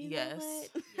 I'm like, you know yes. what?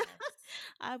 Yes.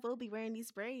 I will be wearing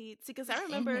these braids, because I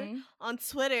remember Mhm. on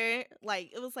Twitter,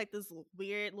 like it was like this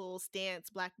weird little stance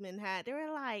black men had. They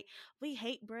were like, "We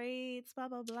hate braids, blah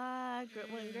blah blah.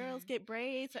 When girls Mm. get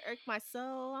braids, it irk my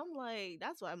soul." I'm like,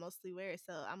 that's what I mostly wear,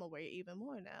 so I'm gonna wear it even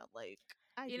more now. Like,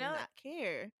 I You do know, not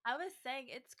care. I was saying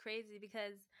it's crazy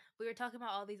because we were talking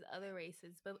about all these other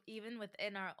races, but even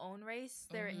within our own race,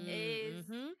 Mhm.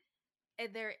 Mm-hmm.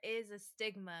 there is a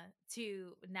stigma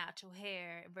to natural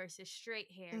hair versus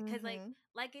straight hair, because Mm-hmm.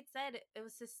 like it said, it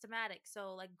was systematic.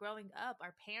 So like growing up,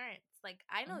 our parents, like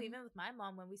I know Mhm. even with my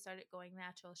mom, when we started going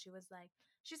natural,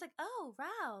 she's like, oh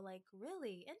wow, like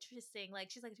really interesting. Like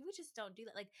she's like, we just don't do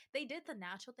that. Like they did the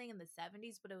natural thing in the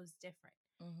 70s, but it was different.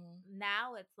 Mhm.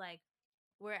 Now it's like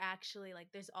we're actually like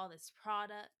there's all this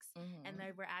products, and Mhm.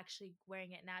 then we're actually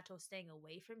wearing it natural, staying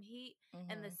away from heat.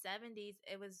 In the Mhm. 70s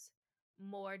it was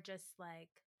more just like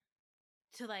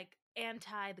to like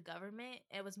anti the government.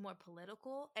 It was more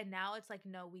political, and now it's like,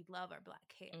 no, we love our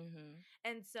black hair. Mhm.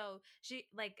 And so she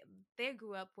like they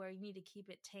grew up where you need to keep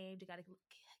it tamed, you got to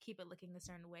keep it looking a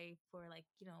certain way for like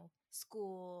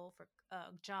school, for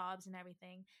jobs and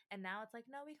everything. And now it's like,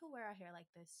 no, we can wear our hair like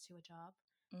this to a job.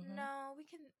 Mhm. No, we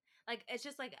can, like it's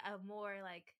just like a more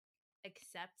like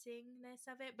acceptingness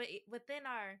of it, but within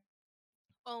our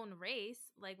own race,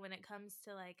 like when it comes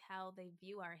to like how they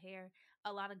view our hair,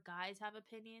 a lot of guys have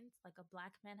opinions. Like a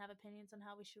black man have opinions on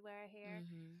how we should wear our hair.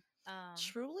 Mm-hmm.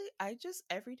 Truly, I just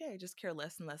every day I just care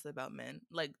less and less about men.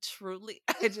 Like truly,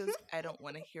 I don't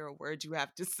want to hear a word you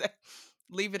have to say.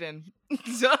 Leave it in.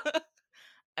 So,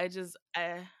 I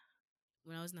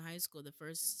When I was in high school, the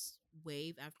first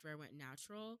wave after I went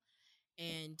natural,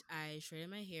 and I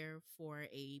straightened my hair for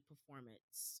a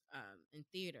performance in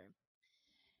theater,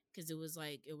 because it was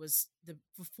the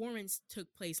performance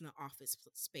took place in the office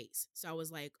space. So I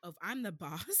was like, if I'm the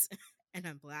boss and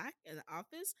I'm black in the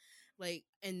office, like,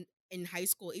 and in high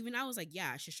school, even I was like,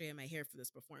 yeah, I should straighten my hair for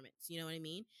this performance. You know what I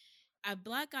mean? A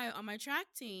black guy on my track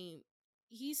team,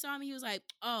 he saw me, he was like,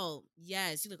 oh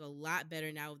yes, you look a lot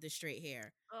better now with the straight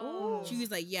hair. Ooh. She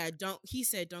was like, yeah, don't, he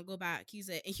said, don't go back. He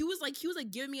said, and he was like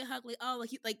giving me a hug, like, oh,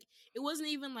 like, it wasn't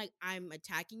even like I'm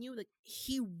attacking you. Like,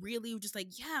 he really was just like,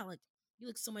 yeah, like, you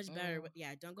look so much better.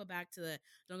 Yeah, don't go back to the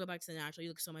natural. You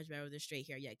look so much better with the straight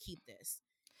hair. Yeah, keep this.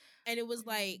 And it was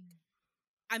like,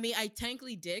 I mean, I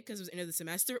technically did because it was end of the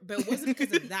semester, but it wasn't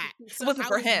because of that. So It wasn't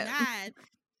for him. Mad.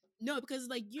 No, because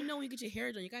like, when you get your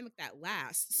hair done, you gotta make that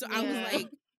last. So I was Yeah. like,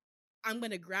 I'm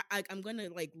gonna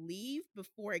like leave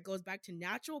before it goes back to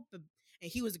natural. But,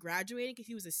 and he was graduating because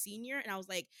he was a senior, and I was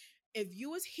like, if you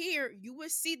was here, you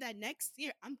would see that next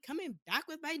year I'm coming back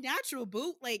with my natural,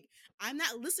 boo. Like, I'm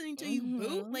not listening to you,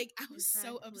 boo. Mhm. Like, I was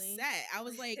so Exactly. upset. I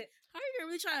was like, how are you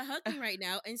really trying to hug me right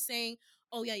now and saying,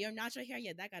 oh yeah, your natural hair,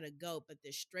 yeah, that gotta go, but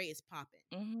the straight is popping.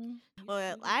 Mhm.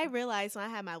 Well, I realized when I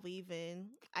had my weave in,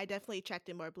 I definitely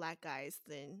attracted more black guys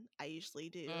than I usually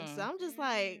do. So I'm just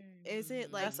like, is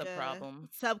it like That's a problem.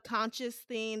 subconscious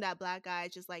thing that black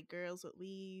guys just like girls with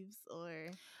weaves,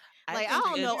 or I like I think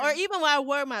don't know, it's or even when I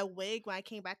wore my wig when I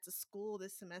came back to school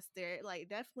this semester, like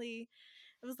definitely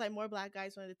it was like more black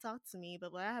guys wanted to talk to me.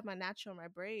 But when I have my natural, my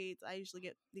braids, I usually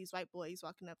get these white boys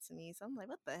walking up to me. So I'm like,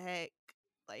 what the heck?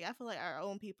 Like I feel like our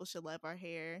own people should love our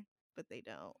hair, but they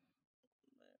don't.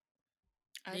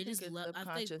 I They think just it's love. I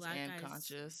feel like subconscious black and guys.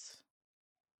 conscious.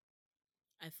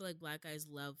 I feel like black guys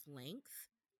love length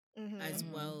as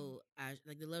Mm-hmm. well as,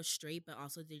 like, they love straight, but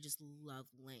also they just love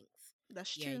length.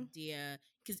 That's The true. idea,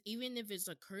 because even if it's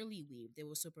a curly weave, they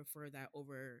will still prefer that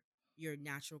over your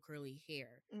natural curly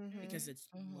hair because Mm-hmm. it's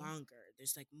Mhm. longer.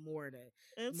 There's like more to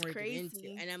It's get into,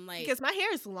 crazy and I'm like, because my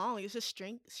hair is long. It's just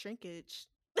shrinkage.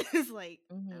 It's like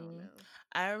I don't Mhm. know.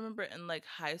 I remember in like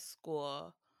high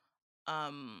school,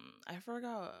 I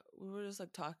forgot, we were just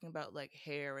like talking about like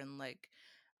hair and like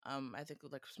I think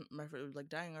like my friend was like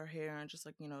dyeing our hair and just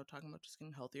like, talking about just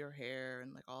getting healthier hair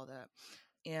and like all that.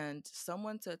 And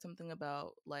someone said something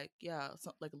about like, yeah,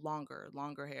 like longer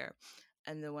hair.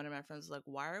 And then one of my friends was like,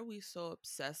 why are we so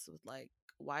obsessed with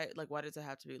why does it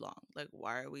have to be long? Like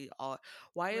why are we all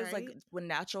why is like Right? when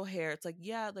natural hair, it's like,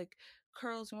 yeah, like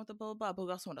curls, you want the blah blah blah, but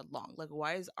we also want it long. Like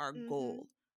why is our Mm-hmm. goal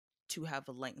to have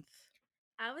a length?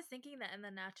 I was thinking that in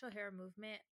the natural hair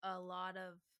movement, a lot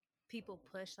of people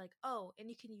push like, oh, and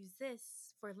you can use this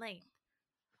for length,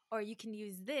 or you can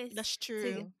use this That's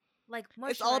to true. like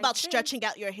It's all moisturize about this. stretching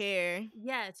out your hair.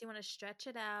 Yes, you want to stretch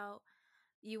it out.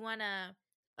 You want to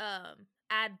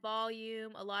add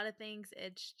volume. A lot of things,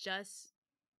 it's just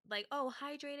like, oh,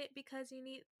 hydrate it because you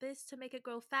need this to make it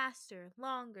grow faster,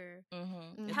 longer,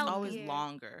 It's always Mm-hmm. healthier.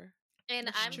 longer. And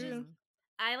That's I'm just true.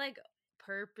 I like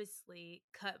purposely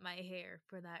cut my hair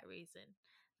for that reason,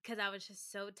 because I was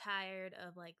just so tired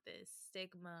of like this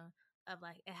stigma of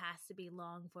like it has to be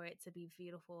long for it to be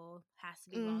beautiful, has to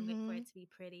be long for Mm-hmm. it to be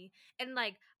pretty. And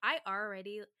like I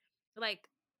already like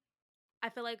I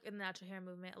feel like in the natural hair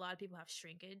movement, a lot of people have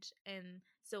shrinkage, and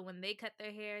so when they cut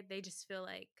their hair, they just feel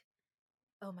like,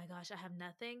 oh my gosh, I have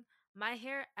nothing. My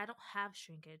hair, I don't have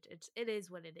shrinkage. It is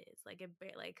what it is. Like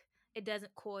it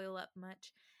doesn't coil up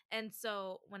much. And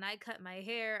so when I cut my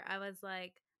hair, I was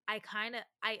like, I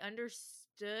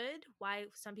understood why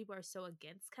some people are so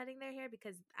against cutting their hair,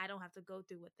 because I don't have to go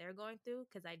through what they're going through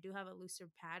because I do have a looser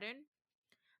pattern.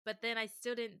 But then I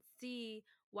still didn't see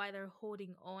why they're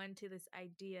holding on to this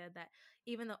idea that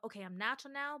even though, okay, I'm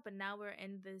natural now, but now we're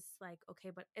in this like,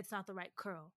 okay, but it's not the right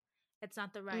curl. It's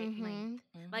not the right length.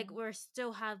 Mm-hmm. Like we're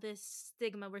still have this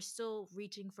stigma. We're still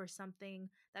reaching for something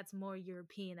that's more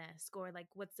European-esque, or like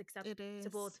what's It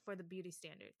acceptable is. for the beauty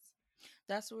standards.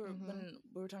 That's where Mm-hmm. when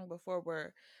we were talking before,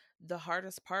 where the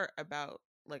hardest part about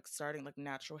like starting like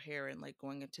natural hair and like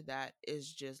going into that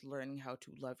is just learning how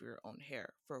to love your own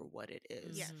hair for what it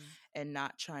is, Yes. mm-hmm. and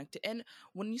not trying to. And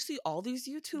when you see all these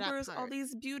That YouTubers, all part.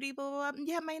 these beauty blah blah, blah,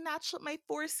 yeah, my natural, my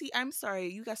 4C, I'm sorry,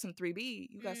 you got some 3B,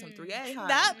 you got some 3A, huh?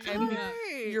 That I'm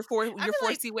part. your I feel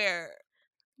like 4C wear.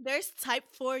 There's type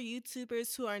 4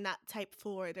 YouTubers who are not type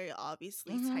 4. They're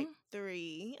obviously type Mhm.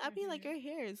 3. I'd be like, Mhm. your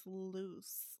hair is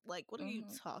loose. Like, what are you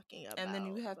Mhm. talking And then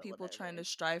you about? have But people trying whatever. to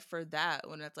strive for that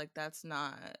when it's like that's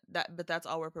not that, but that's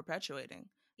all we're perpetuating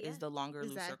Yeah. is the longer,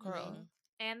 looser curl. Exactly.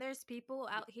 And there's people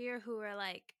out here who are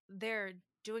like they're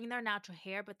doing their natural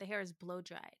hair, but the hair is blow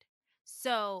dried.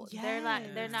 So they're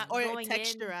Yes. Yeah. not Or going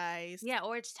in. texturized. Yeah,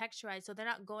 or it's texturized. So they're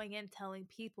not going in telling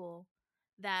people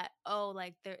that, oh,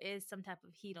 like there is some type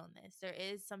of heat on this. There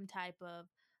is some type of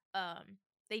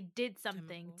they did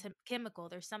something Chemical. to chemical.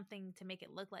 There's something to make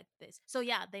it look like this. So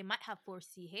yeah, they might have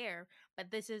 4C hair,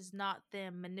 but this is not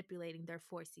them manipulating their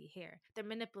 4C hair. They're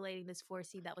manipulating this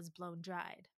 4C that was blown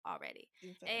dried already.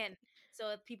 And Exactly. so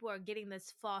if people are getting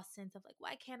this false sense of like,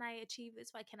 why can't I achieve this?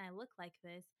 Why can't I look like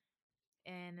this?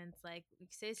 And it's like,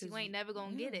 sis, you Because ain't never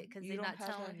gonna get it because you they're don't not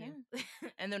have that telling hair. you.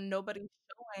 And then nobody's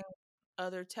showing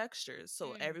other textures.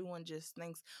 So Mm. everyone just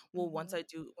thinks, well, Hmm. once I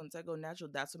go natural,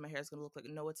 that's what my hair is gonna look like.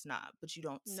 No, it's not. But you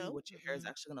don't see Nope. what your hair is Mm-mm.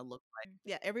 actually gonna look like.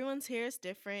 Yeah, everyone's hair is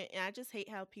different, and I just hate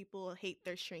how people hate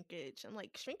their shrinkage. I'm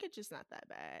like, shrinkage is not that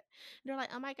bad. They're like,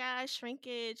 oh my gosh,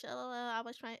 shrinkage. LOL, I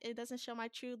was trying. It doesn't show my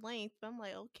true length. But I'm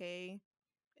like, okay,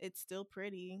 it's still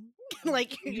pretty.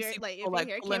 Like You you're see like, people if your like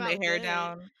hair came pulling their out hair good,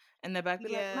 down in the back, be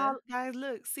like, yeah, "No, guys,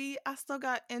 look, see, I still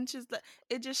got inches.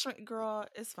 It just shrink, girl.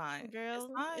 It's fine. It's girl,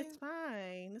 it's fine.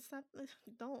 fine. It's not.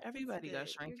 Don't. It's Everybody got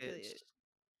good. You're shrinkage. good.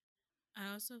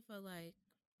 I also feel like,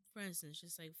 for instance,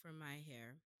 just like for my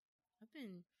hair, I've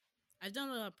been I've done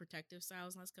a lot of protective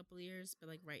styles last couple of years, but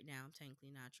like right now I'm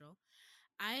technically natural.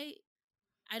 I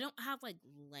I don't have like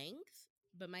length,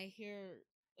 but my hair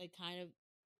like kind of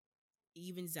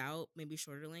evens out, maybe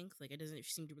shorter length. Like it doesn't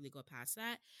seem to really go past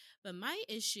that. But my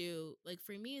issue, like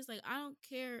for me, is like I don't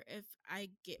care if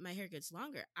my hair gets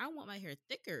longer. I want my hair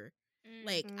thicker. Mm.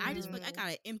 Like I just feel like I Mm.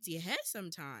 got an empty head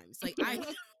sometimes. Like I,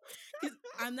 because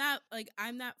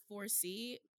I'm not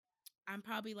 4C. I'm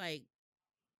probably like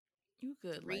You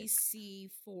good, like, 3C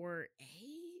 4A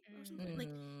or Mm. something. Like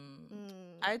mm,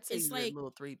 Mm. I'd say it's you're a like,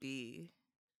 little 3B.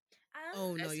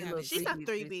 oh I no, see you a little haven't She's seen. not 3B,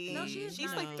 3B. No, she is 3C.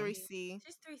 She's not like No, 3C.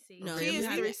 She's 3C. no, She you is Really?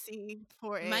 haven't. 3C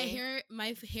My 4A. hair,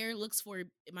 my hair looks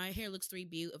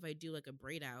 3B if I do like a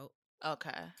braid out,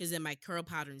 Okay. because then my curl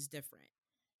pattern is different.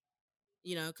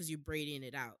 Because you're braiding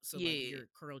it out, so like Yeah. your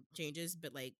curl changes.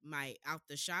 But like my out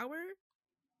the shower,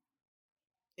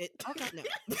 it Okay. no,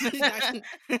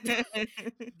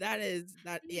 that,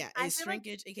 that See, yeah, I it's feel like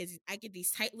shrinkage. Because I get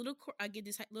these tight little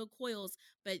coils,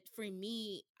 but for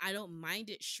me, I don't mind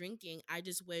it shrinking. I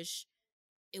just wish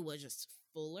it was just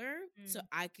fuller so mm,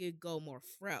 I could go more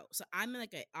fro. So I'm in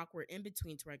like an awkward in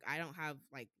between to where like, I don't have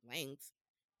like length,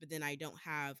 but then I don't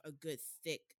have a good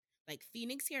thick, like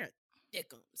Phoenix hair,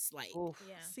 thickums. Like Oof.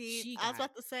 yeah. See, she I was got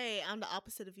about to say I'm the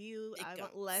opposite of you. I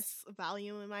want thickums. less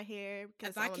volume in my hair If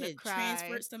because I I want to could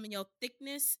transfer cry. some of your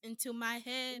thickness into my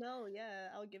head, No, yeah,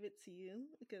 I'll give it to you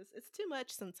because it's too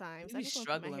much sometimes. You I be just want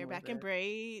to put my hair struggling with back in it.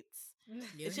 braids.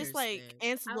 your It's just hair's like thick.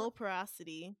 it's I, w- low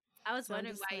porosity. I was So I'm wondering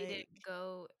just why you like didn't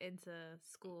go into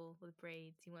school with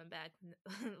braids. You went back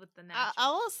with the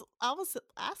natural. I was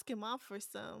asking mom for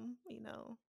some,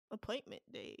 appointment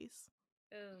days.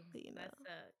 Oh, You know. that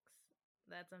sucks.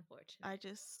 That's I unfortunate.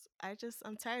 just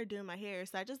I'm tired of doing my hair,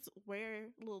 so I just wear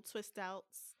little twist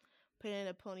outs, put in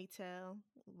a ponytail,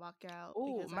 walk out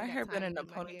Oh, because I my got hair been time to in a do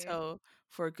my hair. ponytail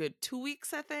for a good 2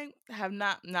 weeks, I think. Have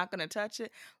not gonna touch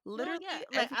it. No, yeah, Literally,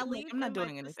 like I I'm like, leave I'm not in my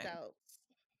doing twist anything. outs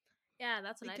Yeah,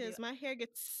 that's what I do. because my hair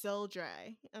gets so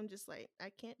dry. I'm just like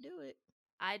I can't do it.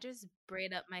 I just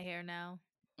braid up my hair now.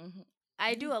 Hmm.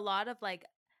 I do a lot of like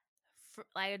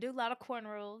I do a lot of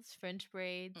cornrows, French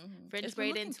braids, French It's been braid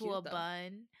looking into a cute though.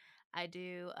 bun. I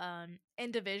do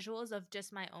individuals of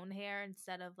just my own hair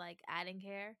instead of like adding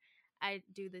hair. I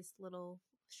do this little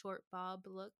short bob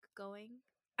look going.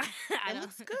 I It don't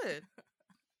looks good.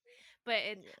 but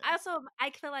Yeah, I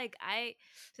feel like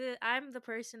I'm the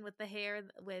person with the hair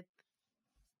with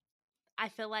I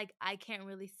feel like I can't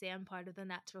really say I'm part of the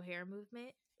natural hair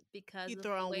movement because you of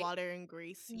throw the on way. water and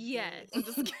grease. You good? Yes. I'm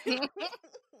just kidding.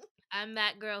 I'm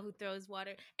that girl who throws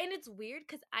water. And it's weird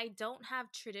because I don't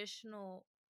have traditional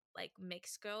like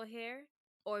mixed girl hair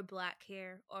or black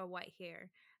hair or white hair.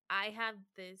 I have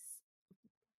this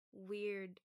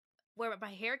weird where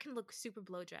my hair can look super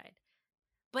blow dried,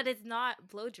 but it's not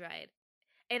blow dried.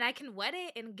 And I can wet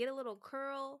it and get a little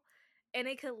curl and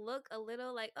it could look a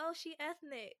little like, oh, she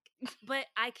ethnic. But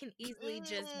I can easily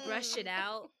just brush it Mm.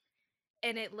 out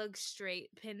and it looks straight,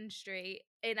 pin straight,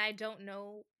 and I don't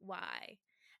know why.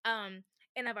 Um,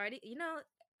 and I've already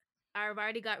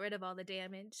got rid of all the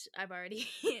damage.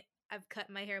 I've cut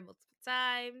my hair multiple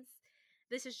times.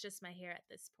 This is just my hair at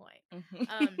this point. Mhm.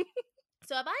 Um,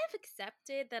 So if I have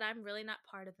accepted that I'm really not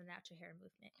part of the natural hair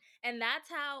movement, and that's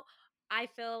how I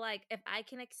feel like if I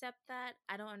can accept that,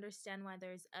 I don't understand why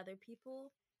there's other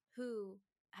people who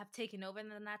have taken over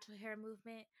the natural hair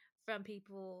movement from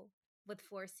people with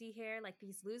 4C hair, like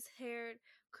these loose haired,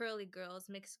 curly girls,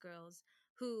 mixed girls,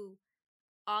 who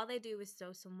all they do is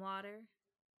throw some water,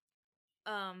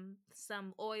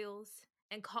 some oils,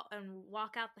 and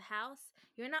walk out the house.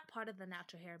 You're not part of the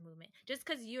natural hair movement. Just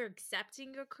because you're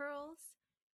accepting your curls,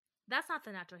 that's not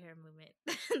the natural hair movement.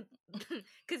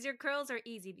 Because your curls are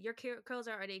easy. Your curls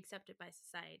are already accepted by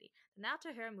society. The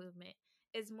natural hair movement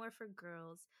is more for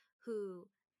girls who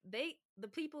the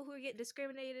people who get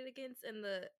discriminated against in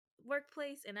the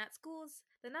workplace and at schools.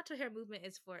 The natural hair movement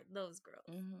is for those girls.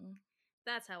 Mm-hmm.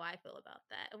 That's how I feel about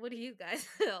that. What do you guys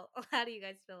feel? How do you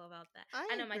guys feel about that?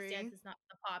 I know my stance agree. is not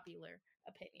a popular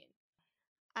opinion.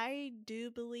 I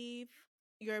do believe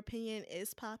your opinion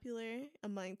is popular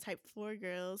among type 4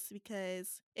 girls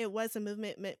because it was a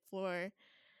movement meant for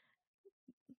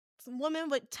some women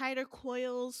with tighter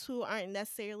coils who aren't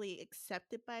necessarily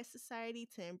accepted by society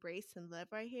to embrace and love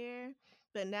our hair.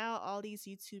 But now all these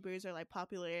YouTubers are like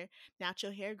popular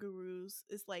natural hair gurus.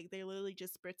 It's like they're literally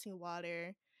just spritzing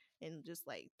water and just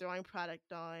like throwing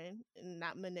product on and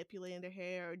not manipulating their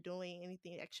hair or doing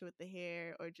anything extra with the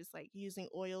hair or just like using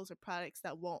oils or products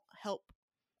that won't help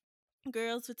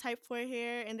girls with type 4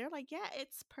 hair, and they're like, yeah,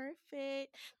 it's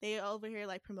perfect. They over here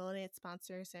like promoting and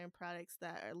sponsoring certain products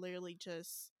that are literally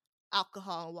just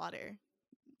alcohol and water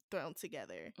thrown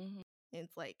together. Mm-hmm. And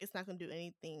it's like it's not gonna do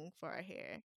anything for our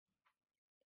hair.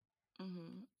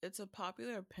 Mm-hmm. It's a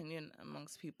popular opinion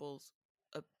amongst people's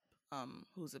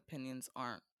whose opinions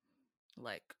aren't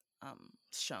like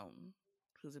shown,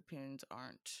 whose opinions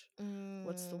aren't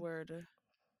what's the Mm, word?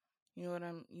 You know what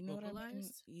I mean?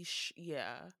 Vocalized?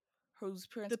 Yeah. Whose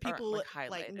the parents aren't people like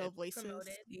with like highlighted. no voices.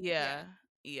 Promoted. Yeah.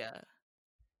 Yeah.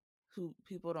 Who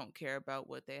people don't care about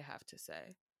what they have to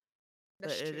say. But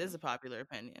That's it true. is a popular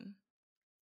opinion.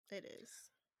 It is.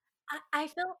 I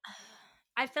feel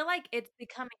I feel like it's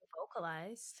becoming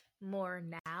vocalized more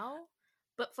now,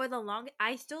 but for the long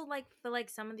I still like feel like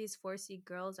some of these 4C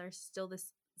girls are still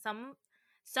this some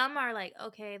some are like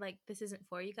okay, like this isn't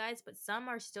for you guys, but some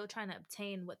are still trying to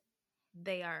obtain what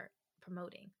they are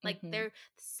promoting. Like Mm-hmm. they're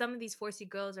some of these 4C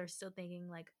girls are still thinking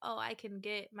like, "Oh, I can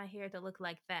get my hair to look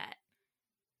like that."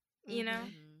 You know? Mhm.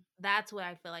 Mm-hmm. That's where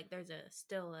I feel like there's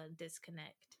still a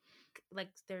disconnect. Like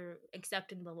they're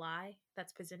accepting the lie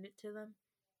that's presented to them.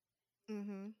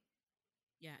 Mhm.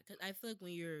 Yeah, because I feel like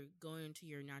when you're going into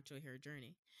your natural hair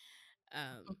journey,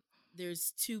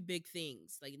 there's two big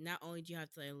things. Like, not only do you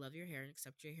have to like, love your hair and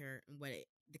accept your hair and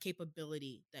the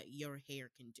capability that your hair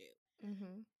can do,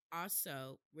 Mhm.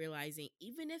 also realizing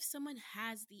even if someone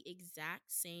has the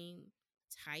exact same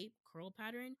type curl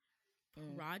pattern,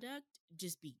 Mm. product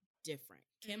just be different.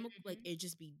 Chemical, like Mhm. it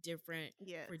just be different for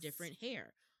Yes. different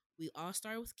hair. We all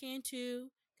start with Cantu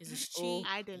because it's Oh, cheap.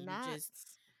 I did And you not.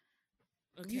 just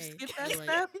you okay. skipped that Well, like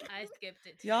step? I skipped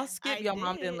it too. Y'all skip. I Your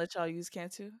mom didn't did. let y'all use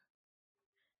Cantu?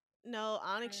 No,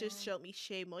 Onyx just Um, showed me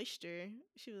Shea Moisture.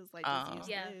 She was like, just use Oh.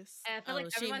 yeah, this. and I feel oh,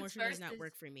 like Shea everyone's Moisture does first not is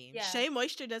work for me. yeah. Shea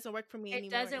Moisture doesn't work for me It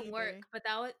anymore doesn't work, either. but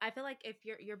I feel like if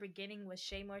you're beginning with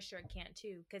Shea Moisture, it can't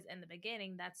too, because in the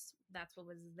beginning, that's what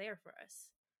was there for us.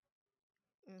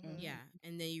 Mhm. Yeah, Mm-hmm.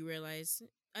 and then you realize.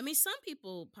 I mean, some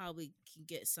people probably can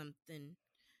get something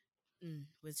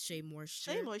with Shea Shea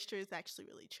Moisture. Moisture is actually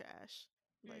really trash.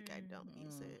 Like I don't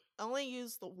use Mm. it. I only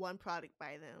use the one product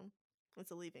by them.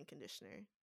 It's a leave-in conditioner.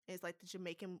 It's like the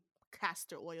Jamaican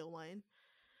castor oil one.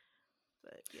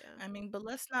 But yeah, I mean, but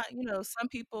let's not, some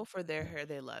people for their hair,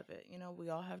 they love it. We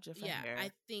all have different Yeah, hair.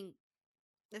 I think.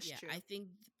 that's Yeah, true. I think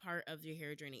part of your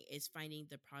hair journey is finding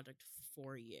the product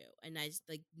for you, and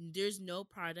like. There's no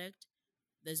product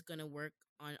that's gonna work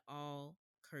on all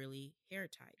curly hair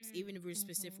types. Even if we're Mhm.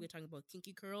 specifically talking about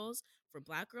kinky curls for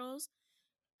black girls,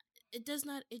 it does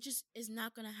not. It just is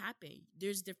not gonna happen.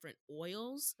 There's different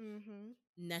oils Mhm.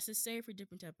 necessary for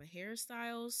different type of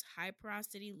hairstyles, high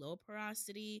porosity, low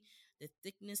porosity, the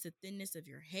thickness, the thinness of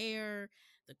your hair,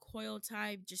 the coil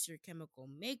type, just your chemical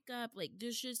makeup. Like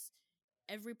there's just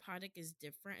every product is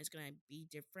different. It's gonna be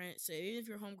different. So even if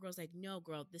your homegirl's like, no,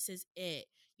 girl, this is it.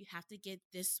 You have to get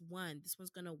this one. This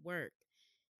one's gonna work.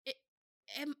 It,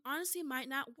 it honestly might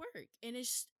not work, and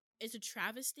it's a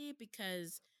travesty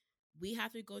because we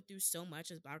have to go through so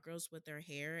much as black girls with their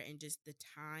hair and just the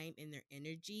time and their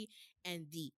energy and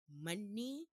the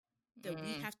money that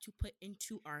we have to put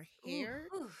into our hair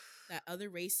that other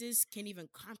races can't even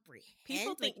comprehend.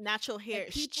 People think natural hair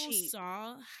is people cheap.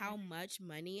 saw how much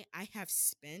money I have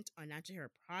spent on natural hair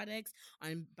products,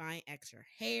 on buying extra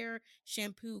hair,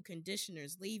 shampoo,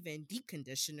 conditioners, leave-in, deep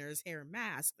conditioners, hair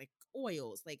masks, like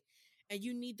oils, like, and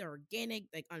you need the organic,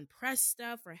 like unpressed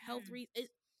stuff for health reasons.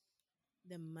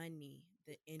 The money,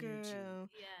 the energy. Girl,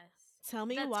 Yes. tell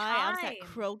me The why I was at time.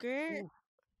 Kroger. Ooh.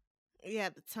 Yeah,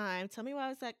 at the time. Tell me why I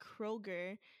was at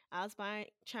Kroger. I was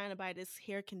trying to buy this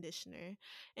hair conditioner,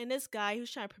 and this guy he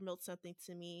was trying to promote something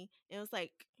to me. And it was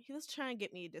like he was trying to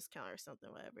get me a discount or something,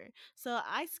 whatever. So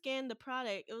I scanned the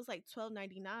product. It was like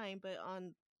 $12.99, but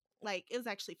on like it was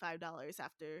actually $5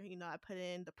 after I put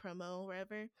in the promo or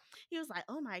whatever. He was like,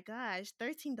 "Oh my gosh,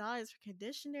 $13 for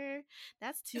conditioner?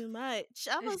 That's too much."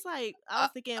 I was like, I was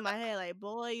thinking in my head like,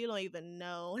 "Boy, you don't even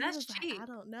know." He That's was like, cheap. "I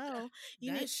don't know.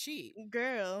 You need That's cheap.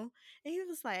 girl." And he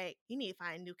was like, "You need to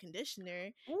find a new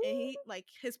conditioner." Ooh. And he like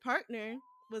his partner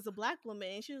was a black woman,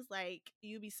 and she was like,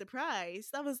 "You'd be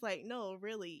surprised." I was like, "No,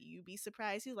 really, you'd be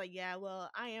surprised." He was like, "Yeah, well,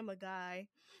 I am a guy,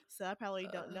 so I probably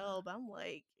don't know." But I'm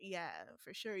like, "Yeah,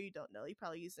 for sure you don't know. You're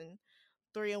probably using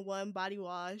 3-in-1 body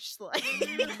wash." Like,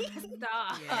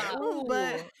 Stop. Yeah.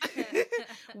 but Ooh.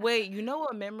 Wait, you know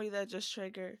what memory that just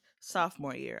triggered?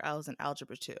 Sophomore year, I was in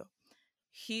algebra 2.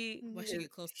 Why she Mhm.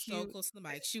 get so close to the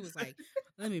mic? She was like,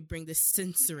 "Let me bring this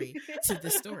sensory to the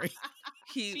story."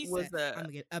 he She was said, "I'm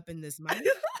gonna get up in this mic."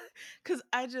 because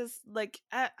I just like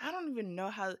I don't even know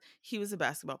how he was a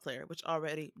basketball player, which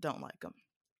already don't like him.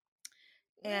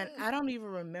 And I don't even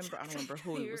remember. I don't remember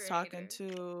who he You're was a talking hater.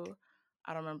 to.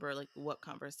 I don't remember like what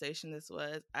conversation this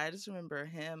was. I just remember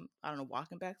him, I don't know,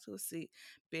 walking back to his seat,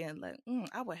 being like,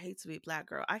 I would hate to be a black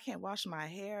girl. I can't wash my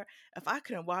hair. If I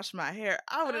couldn't wash my hair,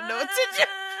 I wouldn't know what to do."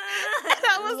 And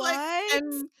I was like,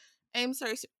 What? I'm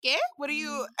sorry, sir. Yeah? What are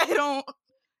you? Mm. I don't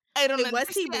Wait, was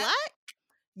he understand. black?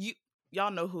 You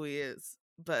y'all know who he is,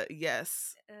 but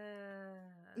yes.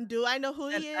 Do I know who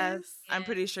And he is? I'm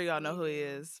pretty sure y'all know we who he do.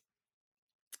 is.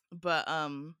 But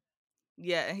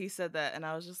yeah, and he said that, and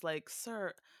I was just like,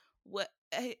 "Sir, what?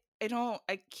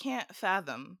 I can't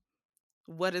fathom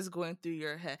what is going through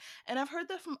your head." And I've heard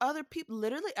that from other people.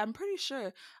 Literally, I'm pretty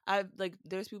sure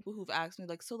there's people who've asked me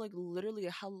like, so like literally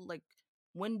how like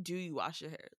when do you wash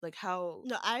your hair? Like how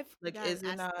No, I've like gotten is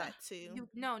it asked not? that too.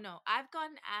 No, I've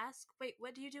gotten asked, wait,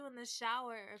 what do you do in the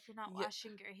shower if you're not Yeah.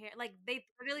 washing your hair? Like they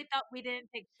really thought we didn't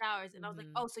take showers, and I was like,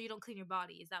 Mhm. oh, so you don't clean your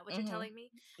body? Is that what you're Mhm. telling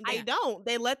me? They Yeah. don't.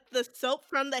 They let the soap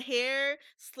from the hair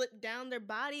slip down their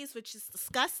bodies, which is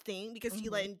disgusting because you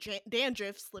Mhm. let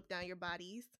dandruff slip down your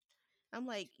bodies. I'm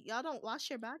like, y'all don't wash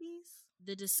your bodies?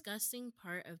 The disgusting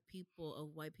part of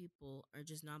white people, or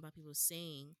just non-black people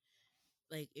saying,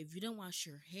 like, if you don't wash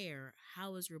your hair,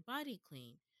 how is your body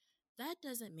clean? That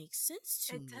doesn't make sense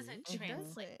to It me. doesn't It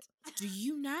translate. doesn't. Do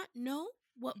you not know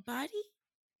what body?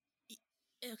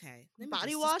 Okay, let me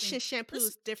Body just wash bring and shampoo this.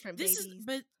 is different, This is, babies.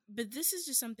 but this is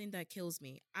just something that kills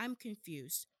me. I'm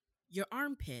confused. Your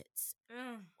armpits.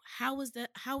 Ugh, How is that?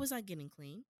 How is that getting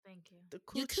clean? thank you. The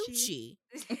Your coochie. coochie.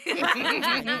 How is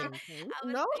that I getting clean?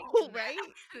 was No, thinking right?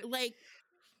 that. Like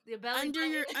Your belly under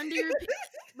your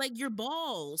like your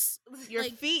balls, button. Your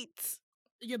like feet.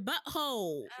 your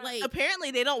butthole, like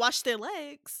Apparently, they don't wash their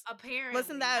legs.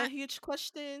 Wasn't Apparently. that I, a huge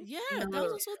question? yeah, that was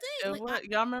No, also a thing.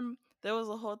 Like y'all remember there was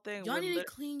a whole thing y'all where need to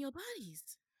clean your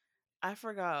bodies. I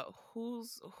forgot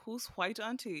whose white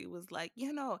auntie was like,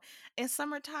 in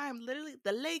summertime, literally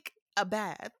the lake a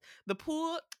bath, the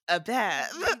pool a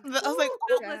bath. I was like, I oh, was like,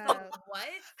 God. what?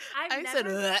 I've I said,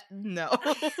 never, no.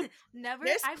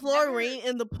 There's I've never, chlorine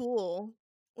in the pool.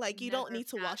 Like, you don't never need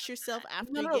to wash fathomed yourself that.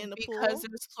 after No, you no, get in the because pool.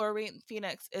 there's chlorine in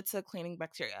Phoenix. It's a cleaning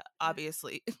bacteria,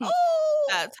 obviously. Oh,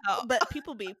 That's how. but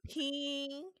people be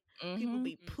peeing, people Mm-hmm.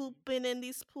 be pooping in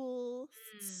these pools.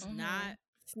 It's Mm, Mm-hmm. not.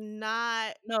 It's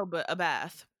not. No, but a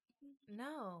bath.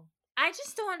 no. I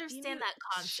just don't You understand need that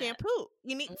concept. shampoo.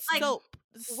 You need Like, Mhm. soap.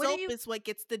 The what do soap you, is what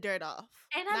gets the dirt off,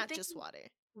 and I'm not just thinking,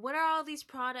 water. what are all these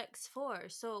products for?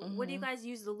 So, what do you Mhm. guys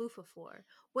use the loofah for?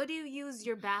 What do you use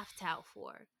your bath towel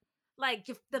for? Like,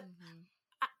 if the Mhm.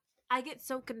 I, I get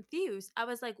so confused. I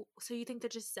was like, so you think they're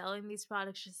just selling these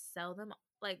products just to sell them?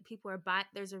 Like people are buying.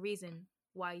 There's a reason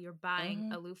why you're buying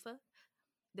Mhm. a loofah.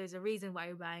 There's a reason why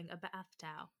you're buying a bath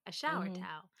towel, a shower Mhm.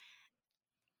 towel.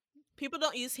 People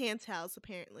don't use hand towels,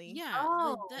 apparently. Yeah,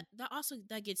 like Oh that also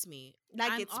that gets me. That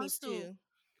I'm gets me also too.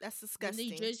 That's when they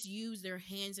disgusting. just use their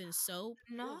hands and soap.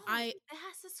 no, I it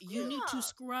has to You need to scrub.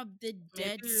 scrub the Maybe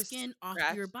dead you just skin off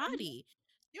scratch your them. body.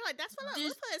 You're like, that's what a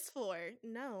There's loofah is for.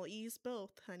 No, use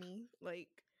both, honey. Like,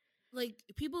 like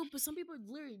people, but some people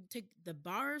literally take the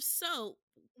bar of soap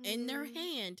in their mm,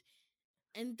 hand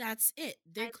and that's it.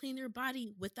 They I- clean their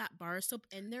body with that bar of soap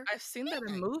and their I've seen that in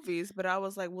hand. movies, but I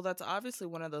was like, well, that's obviously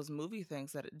one of those movie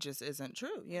things that it just isn't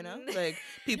true, you know? Mm. Like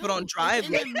people No, don't it's drive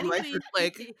in like the you, like movie. it's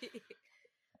like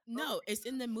No, it's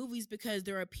in the movies because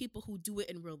there are people who do it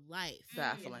in real life.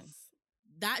 baffling. Yes.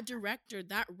 That director,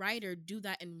 that writer do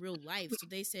that in real life. So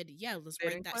they said, yeah, let's They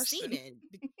write didn't that question. scene in.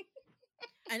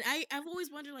 And I've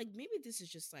always wondered, like, maybe this is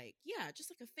just like, yeah,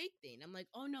 just like a fake thing. I'm like,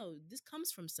 oh no, this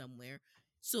comes from somewhere.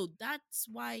 So that's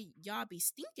why y'all be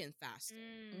stinking faster.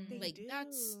 They Like do.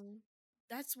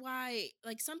 that's why,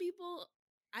 like, some people,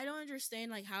 I don't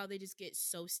understand like how they just get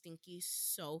so stinky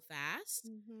so fast.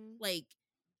 Mm-hmm. Like,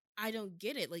 I don't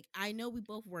get it. Like, I know we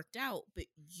both worked out, but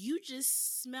you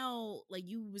just smell like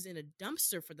you was in a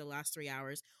dumpster for the last 3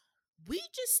 hours. We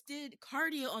just did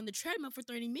cardio on the treadmill for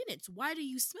 30 minutes. Why do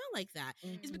you smell like that?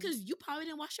 It's Mhm. because you probably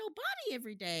didn't wash your body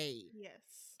every day. Yes.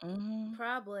 Mhm.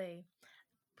 Probably.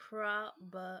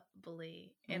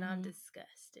 And I'm Mhm.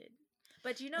 disgusted.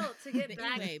 But you know, to get But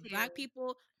back anyway, to black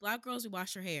people, black girls, we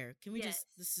wash our hair. Can we Yes. just,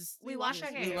 this is, We wash our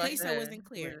We hair. We in wash case our I hair. wasn't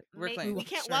clear. We're Ma- clean. We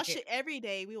can't our wash hair. it every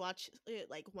day. We watch it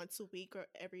like once a week or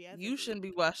every other You week. shouldn't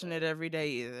be washing it But every day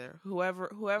either.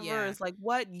 Whoever Yeah. is like,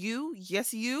 what, you?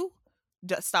 Yes, you.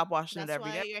 Stop washing it that's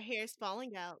every why day. your hair's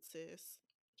falling out, sis.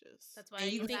 Just That's why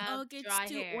And you you think, have oh, it gets dry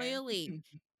too hair. oily.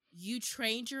 You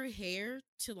trained your hair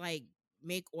to like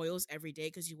make oils every day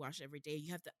because you wash every day.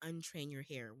 You have to untrain your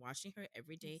hair. Washing hair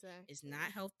every day is not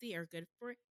exactly. healthy or good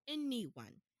for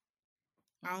anyone.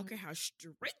 I don't Mhm. care how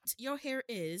straight your hair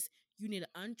is. You need to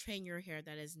untrain your hair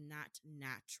that is not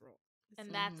natural.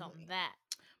 And that's on Exactly. that.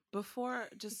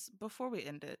 Before we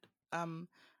end it,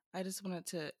 I just wanted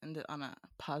to end it on a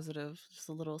positive, just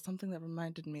a little something that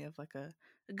reminded me of like a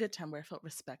good time where I felt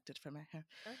respected for my hair.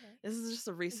 Okay. This is just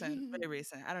a very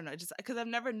recent. I don't know, just because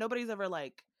nobody's ever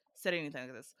like said anything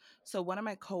like this. So one of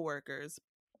my coworkers,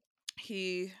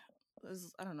 he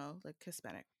was, I don't know, like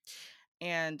Hispanic,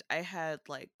 and I had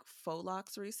like faux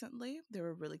locks recently. They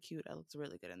were really cute. I looked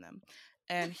really good in them,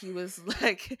 and he was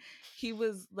like Oh,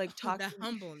 the talking.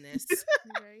 humbleness.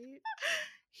 Right?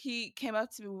 He came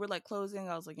up to me. We were like closing.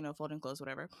 I was like, folding clothes,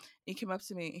 whatever. He came up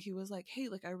to me. And he was like, "Hey,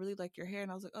 like I really like your hair."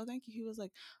 And I was like, "Oh, thank you." He was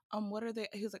like, what are they?"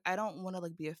 He was like, "I don't want to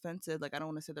like be offensive. Like I don't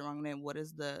want to say the wrong name. What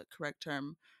is the correct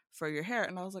term for your hair?"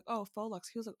 And I was like, "Oh, faux locks."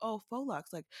 He was like, "Oh, faux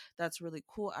locks. Like that's really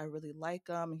cool. I really like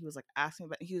them." And he was like asking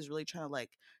about. He was really trying to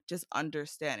like just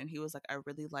understand. And he was like, "I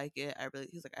really like it.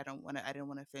 He's like, I didn't want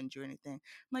to offend you or anything." I'm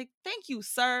like, "Thank you,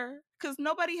 sir," because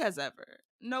nobody has ever.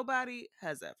 No,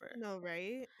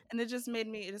 right? And it just made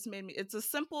me it's a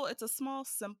small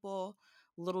simple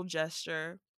little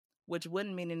gesture which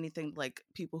wouldn't mean anything like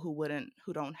people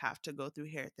who don't have to go through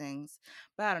hair things,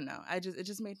 but I don't know, it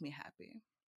just made me happy,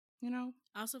 you know.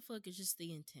 I also feel like it's just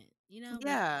the intent. You know, like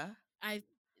Yeah.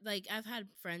 I've had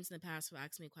friends in the past who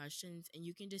ask me questions and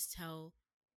you can just tell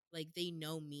like they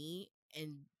know me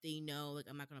and they know like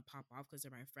I'm not gonna pop off because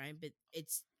they're my friend, but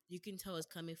it's you can tell it's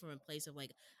coming from a place of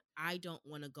like I don't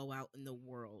want to go out in the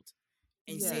world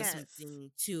and say Yes. Yes.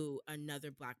 something to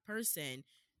another black person.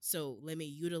 So let me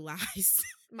utilize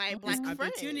My this black Mhm. friend,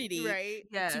 opportunity right?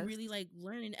 Yes. to really like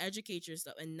learn and educate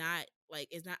yourself and not like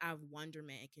it's not out of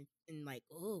wonderment and like,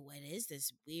 oh, what is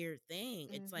this weird thing?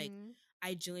 It's like Mm-hmm.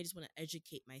 I genuinely just want to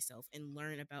educate myself and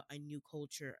learn about a new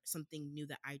culture, something new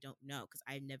that I don't know because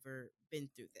I've never been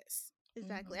through this.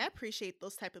 Exactly. Mhm. I appreciate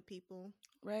those type of people.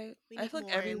 Right. We I need feel like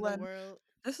more in the everyone, world.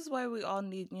 this is why we all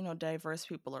need, diverse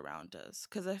people around us,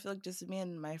 because I feel like just me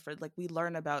and my friend, like we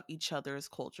learn about each other's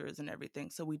cultures and everything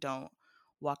so we don't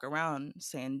walk around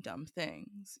saying dumb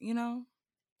things, you know.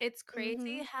 It's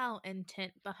crazy Mm-hmm. how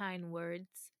intent behind words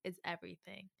is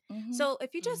everything. Mm-hmm. So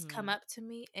if you just come Mm-hmm. up to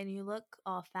me and you look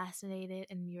all fascinated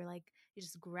and you're like, you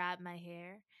just grab my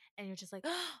hair and you're just like,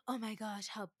 oh my gosh,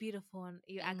 how beautiful. And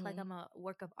you act like Mhm. I'm a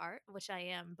work of art, which I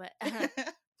am, but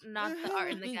not the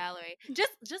art in the gallery.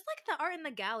 Just like the art in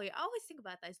the gallery. I always think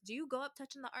about this. Do you go up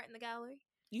touching the art in the gallery?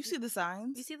 You see the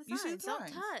signs. You see the signs. Don't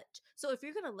touch. So if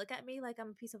you're gonna look at me like I'm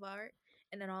a piece of art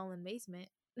and then all in amazement,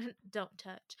 don't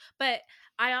touch. But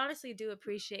I honestly do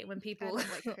appreciate when I people don't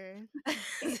like her.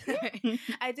 Sorry.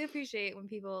 I do appreciate when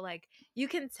people like you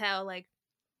can tell like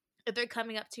if they're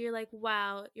coming up to you like,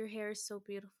 wow, your hair is so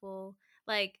beautiful.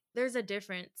 Like there's a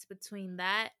difference between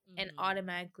that and Mm-hmm.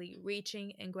 automatically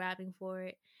reaching and grabbing for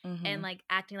it and Mhm. like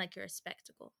acting like you're a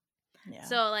spectacle. Yeah.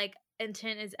 So like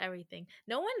intent is everything.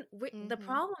 No one the Mhm.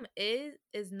 problem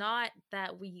is not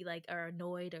that we like are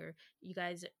annoyed or you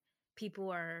guys people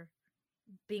are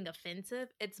being offensive.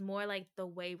 It's more like the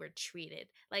way we're treated.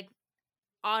 Like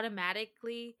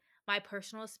automatically my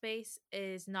personal space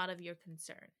is not of your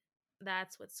concern.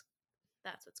 That's what's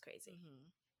crazy.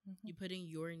 Mm-hmm. You're putting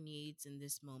your needs in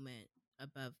this moment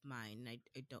above mine. I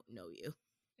don't know you.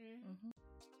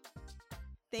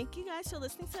 Thank you guys for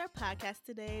listening to our podcast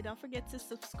today. Don't forget to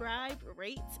subscribe,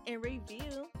 rate, and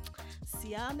review. See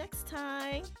y'all next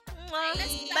time. Bye.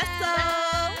 Besos.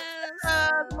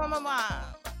 Mwah, mwah,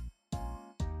 mwah.